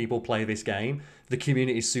don't more people play this game?" The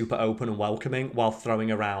community is super open and welcoming, while throwing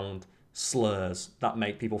around slurs that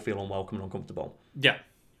make people feel unwelcome and uncomfortable. Yeah.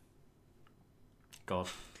 God,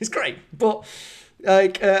 it's great, but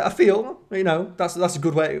I feel that's a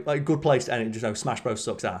good way, good place to end it. Just Smash Bros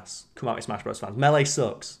sucks ass. Come out with Smash Bros fans. Melee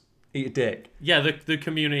sucks. Eat a dick. Yeah, the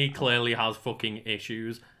community clearly has fucking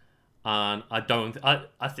issues. And I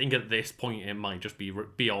think at this point it might just be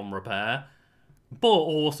beyond repair, but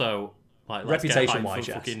also reputation-wise,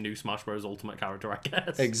 yes. Fucking new Smash Bros Ultimate character, I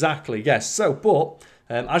guess. Exactly, yes. So, but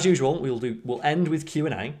as usual, we'll end with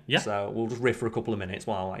Q&A. Yeah. So we'll just riff for a couple of minutes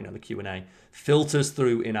while the Q&A filters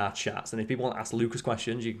through in our chats. And if people want to ask Lucas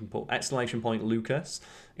questions, you can put !Lucas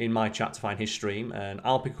in my chat to find his stream, and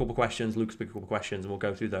I'll pick a couple of questions. Lucas pick a couple of questions, and we'll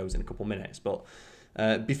go through those in a couple of minutes. But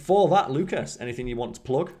before that, Lucas, anything you want to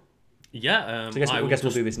plug? Yeah, so I guess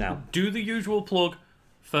we'll do this now. Do the usual plug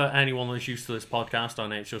for anyone that's used to this podcast,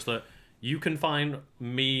 and it's just that you can find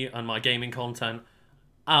me and my gaming content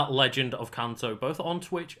at Legend of Kanto, both on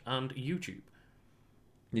Twitch and YouTube.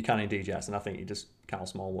 You can indeed, yes, and I think you just Cal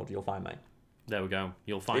Smallwood, you'll find me. There we go.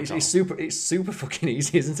 You'll find it's super fucking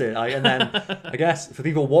easy, isn't it? And then I guess for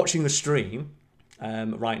people watching the stream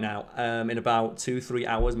right now, in about 2-3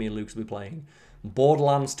 hours, me and Luke will be playing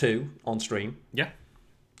Borderlands 2 on stream. Yeah.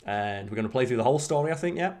 And we're going to play through the whole story, I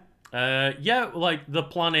think, yeah? The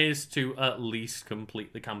plan is to at least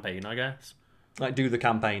complete the campaign, I guess. Do the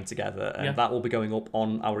campaign together, and that will be going up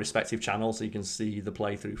on our respective channels, so you can see the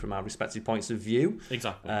playthrough from our respective points of view.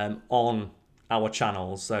 Exactly. On our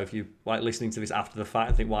channels, so if you listening to this after the fact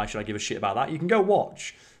and think, why should I give a shit about that? You can go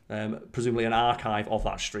watch, presumably an archive of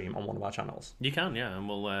that stream on one of our channels. You can, yeah, and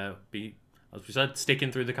we'll be, as we said,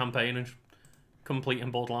 sticking through the campaign and completing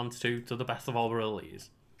Borderlands 2 to the best of our abilities.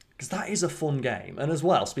 Because that is a fun game. And as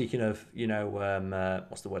well, speaking of,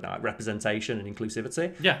 what's the word now? Representation and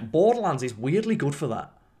inclusivity. Yeah. Borderlands is weirdly good for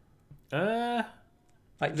that.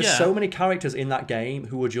 There's so many characters in that game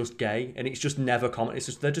who are just gay, and it's just never common.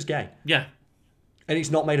 They're just gay. Yeah. And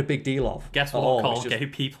it's not made a big deal of. Guess what? Called gay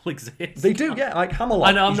people exist. They do, yeah.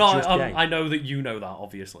 Hammerlock gay. I know that you know that,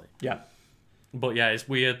 obviously. Yeah. But yeah, it's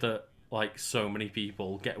weird that so many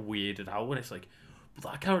people get weirded out when it's but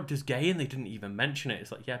that character's gay and they didn't even mention it.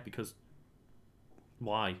 It's because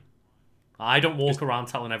why? I don't walk around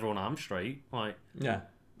telling everyone I'm straight. Yeah.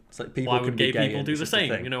 It's people why would gay gay people do the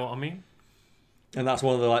same? You know what I mean? And that's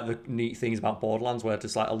one of the neat things about Borderlands, where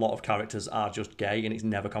just a lot of characters are just gay and it's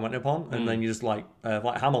never commented upon. And then you just like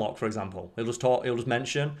Hammerlock, for example, he'll just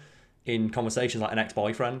mention in conversations an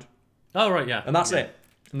ex-boyfriend. Oh right, yeah. And that's it.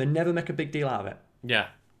 And they never make a big deal out of it. Yeah.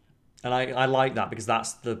 And I like that because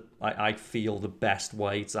that's I feel the best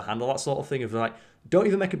way to handle that sort of thing of like, don't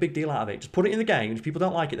even make a big deal out of it. Just put it in the game. If people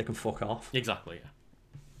don't like it, they can fuck off. Exactly,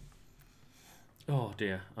 yeah. Oh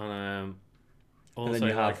dear. And also, And then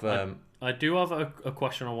you have I do have a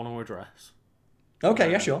question I want to address.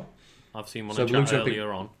 okay, yeah, sure. I've seen one So in chat Luke's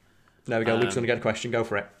earlier on. There we go. Luke's going to get a question. Go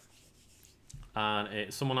for it. And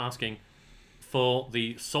it's someone asking, for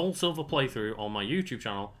the Soul Silver playthrough on my YouTube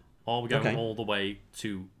channel, are we going all the way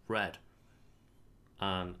to Red?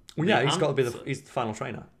 And Well, yeah, he's got to be he's the final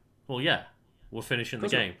trainer. well, yeah, we're finishing the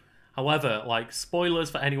game. However, like, spoilers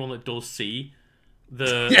for anyone that does see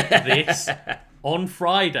this on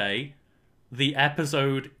Friday, the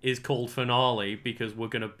episode is called Finale because we're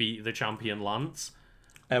going to beat the champion Lance.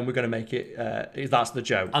 And we're going to make it, that's the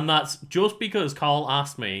joke. And that's just because Carl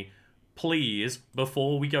asked me, please,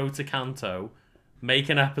 before we go to Kanto, make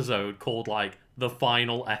an episode called, like, the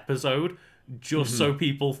final episode, just so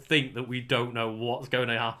people think that we don't know what's going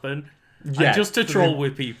to happen. Yeah, and just to troll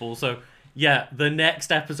with people. So, yeah, the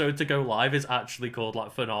next episode to go live is actually called,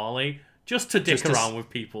 like, Finale, just to dick around with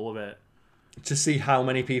people a bit. To see how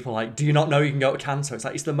many people like, do you not know you can go to Kanto? It's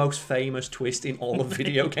like, it's the most famous twist in all of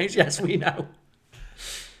video games. Yes, we know.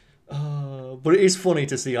 But it is funny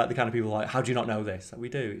to see like the kind of people like, how do you not know this? Like, we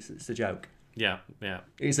do. It's a joke. Yeah, yeah.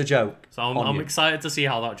 It's a joke. So I'm excited to see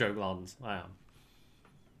how that joke lands. I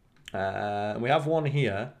am. We have one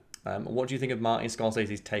here. What do you think of Martin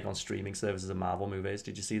Scorsese's take on streaming services and Marvel movies?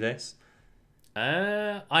 Did you see this?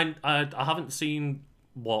 I haven't seen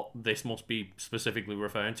what this must be specifically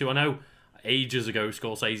referring to. I know ages ago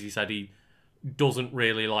Scorsese said he doesn't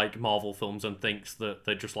really like Marvel films and thinks that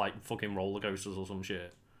they're just like fucking roller coasters or some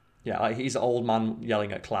shit. Yeah, like he's an old man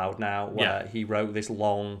yelling at cloud now, where he wrote this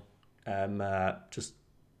long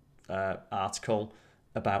article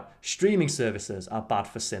about streaming services are bad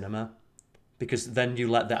for cinema because then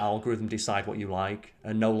you let the algorithm decide what you like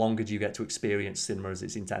and no longer do you get to experience cinema as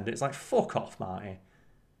it's intended. It's like, fuck off, Marty.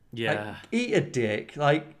 Yeah. Like, eat a dick.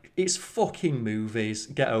 Like, it's fucking movies.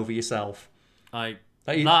 Get over yourself. Man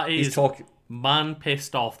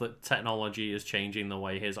pissed off that technology is changing the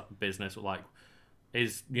way his business, like,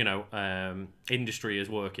 his, industry is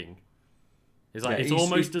working. It's like, it's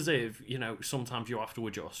almost as if, sometimes you have to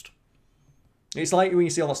adjust. It's like when you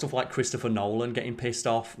see all that stuff like Christopher Nolan getting pissed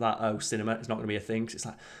off that, cinema is not going to be a thing. It's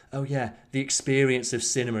like, oh yeah, the experience of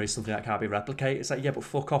cinema is something that can't be replicated. It's like, yeah, but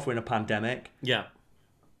fuck off, we're in a pandemic. Yeah.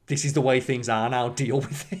 This is the way things are now, deal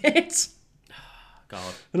with it.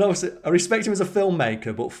 God. And obviously, I respect him as a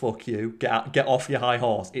filmmaker, but fuck you. Get off your high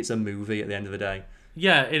horse. It's a movie at the end of the day.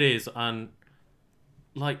 Yeah, it is. And,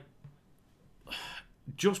 like,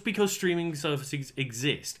 just because streaming services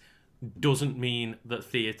exist doesn't mean that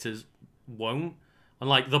theatres won't. And,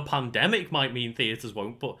 like, the pandemic might mean theatres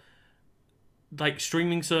won't, but, like,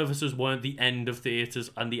 streaming services weren't the end of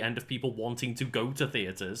theatres and the end of people wanting to go to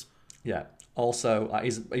theatres. Yeah. Also,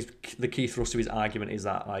 the key thrust of his argument is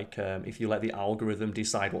that, like, if you let the algorithm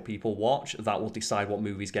decide what people watch, that will decide what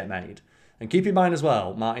movies get made. And keep in mind as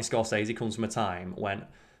well, Martin Scorsese comes from a time when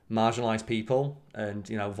marginalised people and,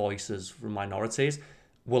 voices from minorities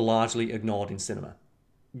were largely ignored in cinema.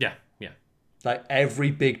 Yeah, yeah. Like,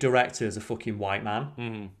 every big director is a fucking white man.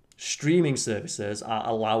 Mm-hmm. Streaming services are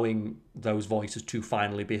allowing those voices to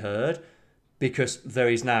finally be heard because there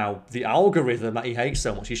is now the algorithm that he hates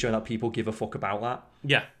so much. He's showing that people give a fuck about that.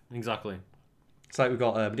 Yeah, exactly. It's like we've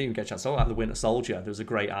got, we didn't even get a chance to talk about The Winter Soldier. There was a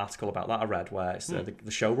great article about that I read where it's the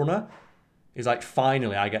showrunner is like,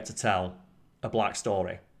 finally I get to tell a black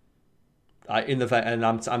story. And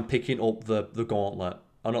I'm picking up the gauntlet.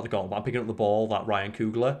 Oh, not the gauntlet, but I'm picking up the ball that Ryan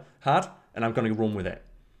Coogler had, and I'm going to run with it.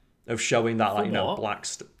 Of showing that, like,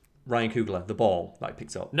 Ryan Coogler, the ball that he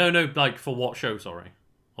picked up. No, like, for what show, sorry?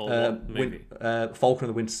 Or what movie? Falcon and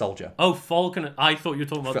the Winter Soldier. Oh, Falcon. I thought you were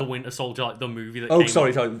talking about The Winter Soldier, like the movie that came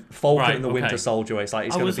sorry. Falcon and the Winter Soldier. It's like,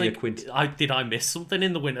 it's going to be like, did I miss something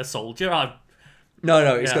in The Winter Soldier?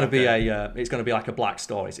 No, it's going to be it's going to be like a black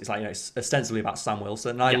story. It's like, it's ostensibly about Sam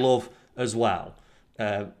Wilson. And I love as well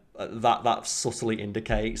that subtly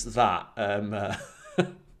indicates that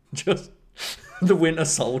just the Winter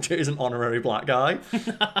Soldier is an honorary black guy.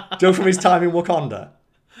 Joe from his time in Wakanda.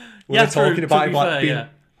 We're talking about him being.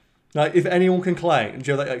 Like, if anyone can claim,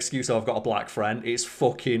 Joe, that excuse, I've got a black friend, it's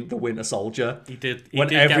fucking the Winter Soldier. He did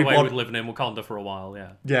get away with living in Wakanda for a while,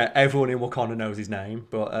 yeah. Yeah, everyone in Wakanda knows his name,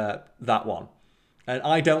 but that one. And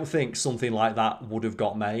I don't think something like that would have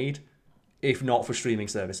got made if not for streaming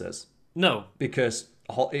services. No. Because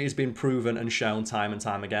it has been proven and shown time and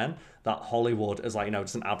time again that Hollywood, as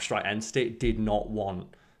just an abstract entity, did not want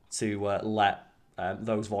to let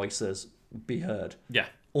those voices be heard. Yeah.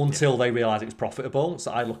 until they realise it was profitable.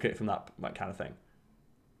 So I look at it from that kind of thing.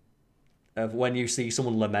 Of when you see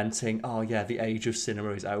someone lamenting, oh yeah, the age of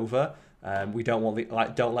cinema is over. We don't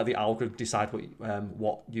want don't let the algorithm decide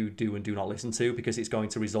what you do and do not listen to, because it's going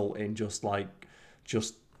to result in just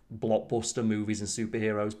blockbuster movies and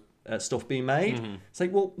superheroes stuff being made. Mm-hmm. It's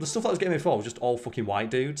like, well, the stuff that was getting made before was just all fucking white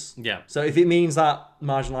dudes. Yeah. So if it means that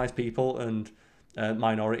marginalised people and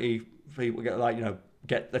minority people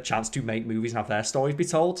get the chance to make movies and have their stories be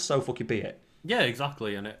told, so fucking be it. Yeah,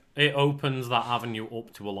 exactly, and it opens that avenue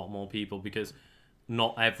up to a lot more people, because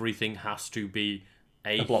not everything has to be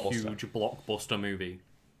a huge blockbuster movie.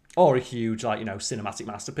 Or a huge, cinematic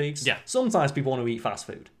masterpiece. Yeah. Sometimes people want to eat fast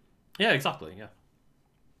food. Yeah, exactly, yeah.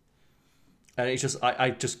 And it's just,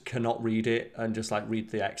 I just cannot read it and just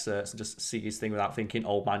read the excerpts and just see his thing without thinking,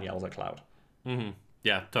 old man yells at cloud. Mm-hmm.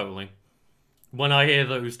 Yeah, totally. When I hear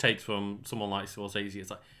those takes from someone like Scorsese,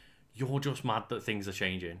 it's like, you're just mad that things are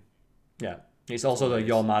changing. Yeah. It's also that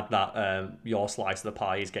you're mad that your slice of the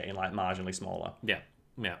pie is getting marginally smaller. Yeah,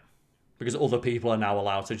 yeah. Because other people are now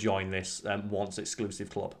allowed to join this once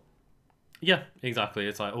exclusive club. Yeah, exactly.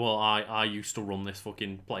 It's like, well, I used to run this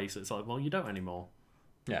fucking place. It's like, well, you don't anymore.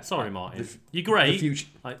 Yeah. Sorry, Martin. You're great. The future...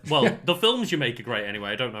 The films you make are great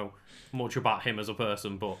anyway. I don't know much about him as a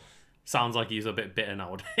person, but sounds like he's a bit bitter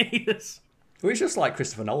nowadays. Well, he's just like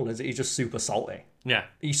Christopher Nolan. He's just super salty. Yeah.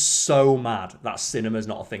 He's so mad that cinema's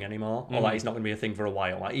not a thing anymore, or that it's not going to be a thing for a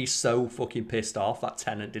while. He's so fucking pissed off that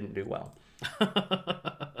Tenet didn't do well.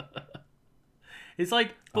 It's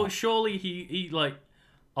like, but surely he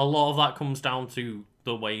a lot of that comes down to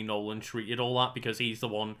the way Nolan treated all that, because he's the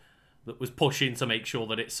one that was pushing to make sure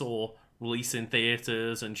that it saw release in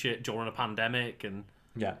theaters and shit during a pandemic, and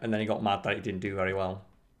and then he got mad that it didn't do very well.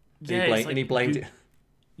 And he blamed it.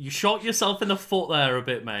 You shot yourself in the foot there a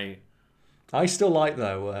bit, mate. I still like,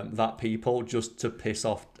 though, that people, just to piss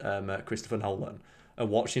off Christopher Nolan, are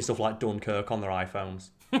watching stuff like Dunkirk on their iPhones.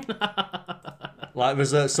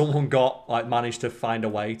 There's someone managed to find a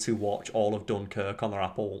way to watch all of Dunkirk on their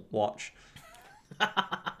Apple Watch.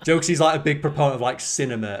 Jokes, he's a big proponent of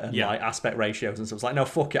cinema and aspect ratios and stuff. It's like, no,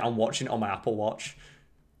 fuck it, I'm watching it on my Apple Watch.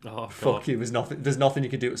 Oh, fuck you, there's nothing you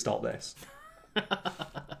can do to stop this.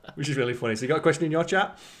 Which is really funny. So you got a question in your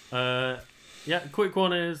chat? Yeah, quick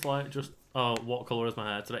one is what colour is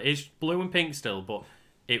my hair today? It's blue and pink still, but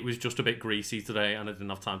it was just a bit greasy today and I didn't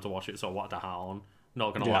have time to wash it, so I wanted a hat on.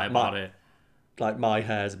 Not going to lie about it. My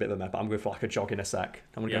hair's a bit of a mess, but I'm going for a jog in a sec.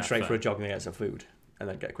 I'm going to go straight for a jog and get some food and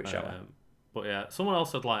then get a quick shower. But yeah, someone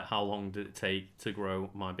else said how long did it take to grow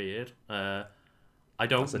my beard? I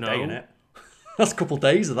don't know. That's a day, innit? That's a couple of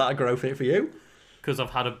days of that growth here for you. Because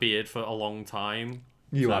I've had a beard for a long time.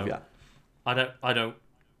 You have, yeah. I don't.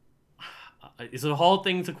 It's a hard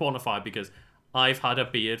thing to quantify because I've had a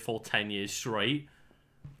beard for 10 years straight.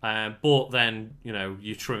 But then,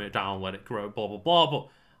 you trim it down, let it grow, blah, blah, blah. But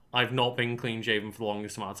I've not been clean shaven for the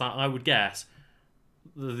longest amount of time. I would guess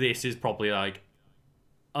this is probably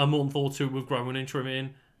a month or two of growing and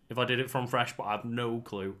trimming if I did it from fresh, but I have no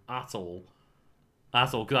clue at all.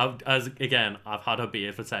 Because I've had a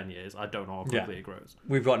beard for 10 years. I don't know how quickly it grows.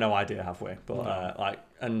 We've got no idea, have we? But no.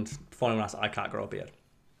 And for anyone else, I can't grow a beard.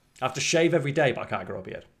 I have to shave every day, but I can't grow a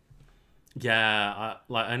beard. Yeah,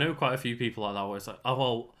 I know quite a few people like that where it's like, oh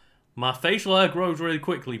well, my facial hair grows really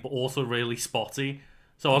quickly, but also really spotty,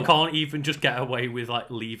 so I can't even just get away with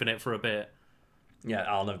leaving it for a bit. Yeah,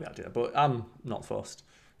 I'll never be able to do that. But I'm not fussed.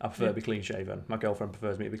 I prefer to be clean shaven. My girlfriend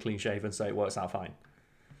prefers me to be clean shaven, so it works out fine.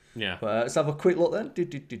 Yeah. But let's have a quick look then.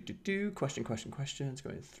 Questions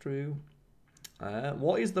going through.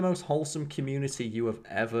 What is the most wholesome community you have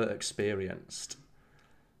ever experienced?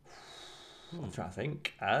 I'm trying to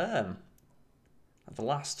think. The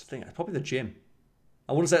last thing, probably the gym.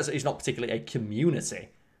 I wouldn't say it's not particularly a community,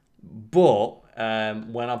 but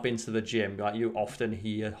when I've been to the gym, you often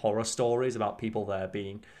hear horror stories about people there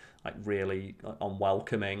being really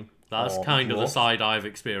unwelcoming. That's kind of the side I've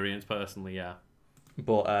experienced personally, yeah.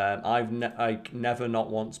 But I've never not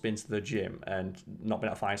once been to the gym and not been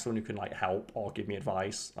able to find someone who can help or give me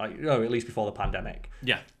advice. At least before the pandemic.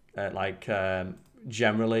 Yeah.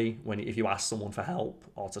 Generally, if you ask someone for help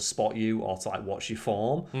or to spot you or to watch your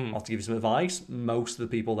form or to give you some advice, most of the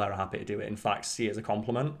people there are happy to do it. In fact, see it as a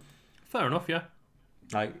compliment. Fair enough, yeah.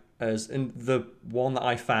 And the one that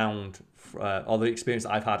I found, or the experience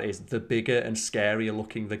that I've had, is the bigger and scarier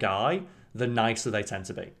looking the guy, the nicer they tend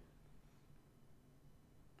to be.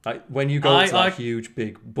 When you go to that huge,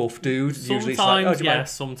 big, buff dude, usually sometimes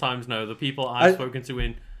yes, sometimes no. The people I've spoken to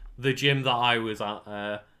in the gym that I was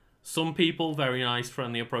at, some people very nice,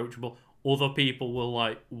 friendly, approachable. Other people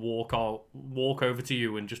will walk over to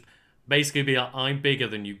you and just basically be like, I'm bigger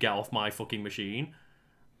than you, get off my fucking machine.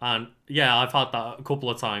 And yeah, I've had that a couple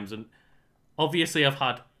of times, and obviously I've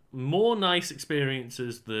had more nice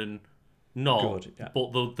experiences than not. Good, yeah.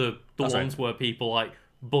 But the That's ones right. where people like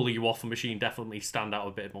bully you off a machine definitely stand out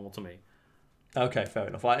a bit more to me. Okay, fair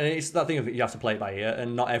enough. Like, and it's that thing of you have to play it by ear,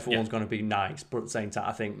 and not everyone's going to be nice. But at the same time,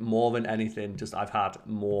 I think more than anything, just I've had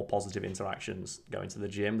more positive interactions going to the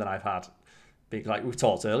gym than I've had. Like we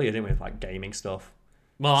talked earlier, didn't we? Like gaming stuff.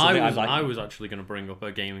 Well, Something I was actually going to bring up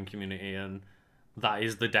a gaming community, and that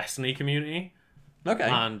is the Destiny community. Okay.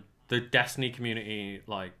 And the Destiny community,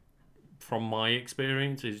 like, from my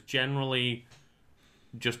experience, is generally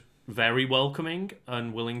just very welcoming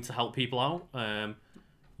and willing to help people out.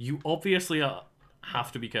 You obviously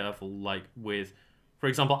have to be careful, like, with, for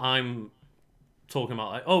example, I'm talking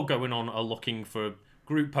about, like, going on a looking for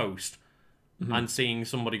group post and seeing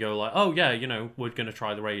somebody go, like, oh, yeah, we're going to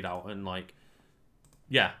try the raid out and, like,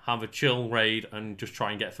 yeah, have a chill raid and just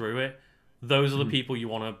try and get through it. Those are the people you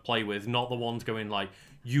want to play with, not the ones going, like,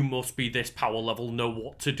 you must be this power level, know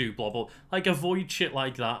what to do, blah, blah. Like, avoid shit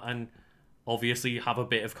like that and obviously have a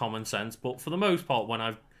bit of common sense. But for the most part, when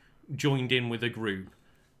I've joined in with a group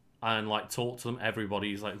and, like, talked to them,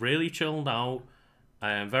 everybody's, like, really chilled out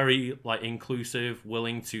and very, like, inclusive,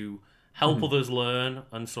 willing to help others learn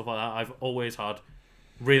and stuff like that. I've always had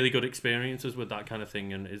really good experiences with that kind of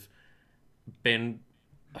thing, and it's been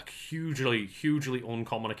a hugely, hugely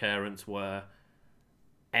uncommon occurrence where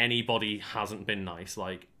anybody hasn't been nice.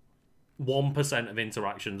 Like, 1% of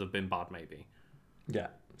interactions have been bad, maybe. Yeah.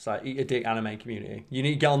 It's like eat a dick anime community. You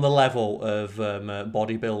need to get on the level of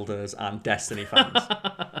bodybuilders and Destiny fans.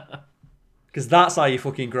 Because that's how you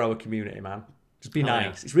fucking grow a community, man. Just be nice.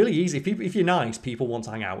 Yeah. It's really easy. If you're nice, people want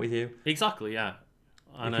to hang out with you. Exactly, yeah.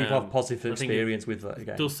 And, If people have positive experience with that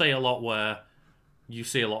again. It does say a lot where you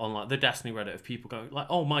see a lot on, like, the Destiny Reddit of people going, like,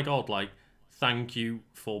 oh my god, like, thank you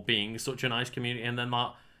for being such a nice community. And then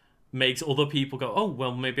that makes other people go, oh,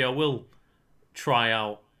 well, maybe I will try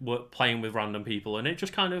out playing with random people. And it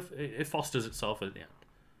just kind of, it fosters itself at the end.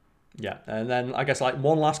 Yeah, and then I guess like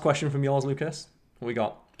one last question from yours, Lucas. What we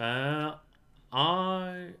got?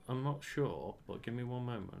 I am not sure, but give me one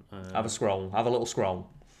moment. Have a scroll. Have a little scroll.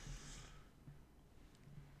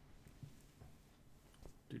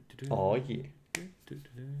 Oh, yeah.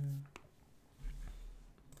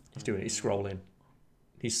 He's doing it. He's scrolling.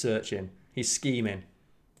 He's searching. He's scheming.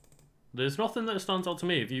 There's nothing that stands out to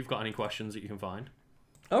me. If you've got any questions that you can find.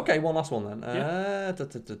 Okay, one last one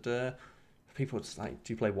then. People just like,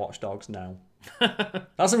 do you play Watch Dogs? No.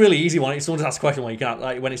 That's a really easy one. If someone just asks a question, when you can,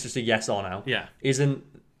 like, when it's just a yes or no. Yeah. Isn't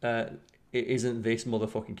this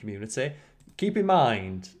motherfucking community? Keep in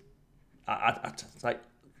mind, like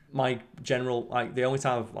my general, like the only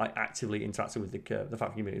time I've like actively interacted with the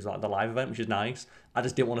fact community is like the live event, which is nice. I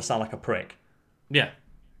just didn't want to sound like a prick. Yeah.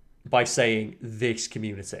 By saying this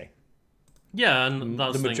community. Yeah, and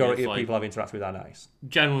that's the majority of like, people I've interacted with are nice.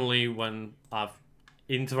 Generally, when I've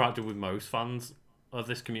interacted with most fans of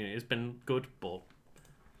this community, it's been good, but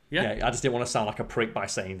yeah, I just didn't want to sound like a prick by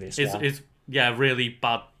saying this. It's really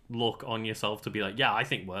bad luck on yourself to be like, yeah, I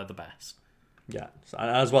think we're the best. Yeah, so,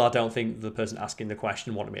 and as well, I don't think the person asking the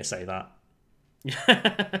question wanted me to say that.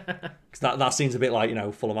 Because that seems a bit like,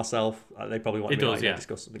 full of myself. They probably want me to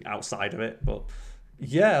discuss something outside of it, but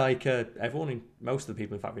yeah, like most of the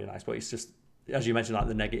people in fact are really nice, but it's just, as you mentioned, like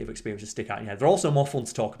the negative experiences stick out in your head. They're also more fun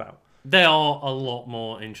to talk about. They are a lot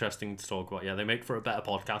more interesting to talk about. Yeah, they make for a better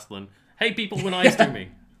podcast than, hey, people were nice to me.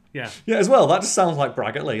 Yeah. Yeah, as well, that just sounds like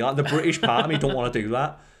braggartly. Like the British part of me don't want to do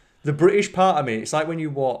that. The British part of me, it's like when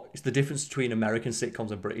you watch, it's the difference between American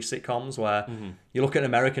sitcoms and British sitcoms, where you look at an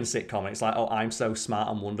American sitcom and it's like, oh, I'm so smart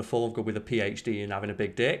and wonderful, I'm good with a PhD and having a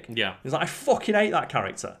big dick. Yeah. It's like, I fucking hate that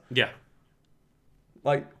character. Yeah.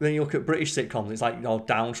 Like, then you look at British sitcoms, it's like,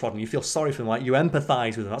 downtrodden, you feel sorry for them, like, you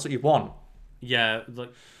empathise with them, that's what you want. Yeah,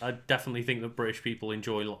 like, I definitely think that British people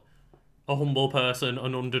enjoy a humble person,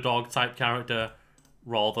 an underdog type character,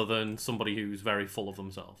 rather than somebody who's very full of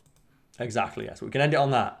themselves. Exactly, yes. We can end it on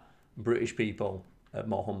that. British people are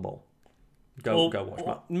more humble. Go watch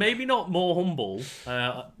that. Maybe not more humble,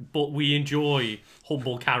 but we enjoy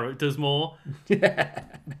humble characters more. Yeah.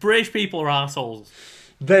 British people are assholes.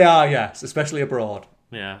 They are, yes, especially abroad.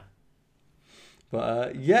 Yeah.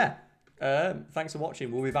 But yeah, thanks for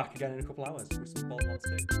watching. We'll be back again in a couple hours with some Borderlands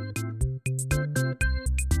 2.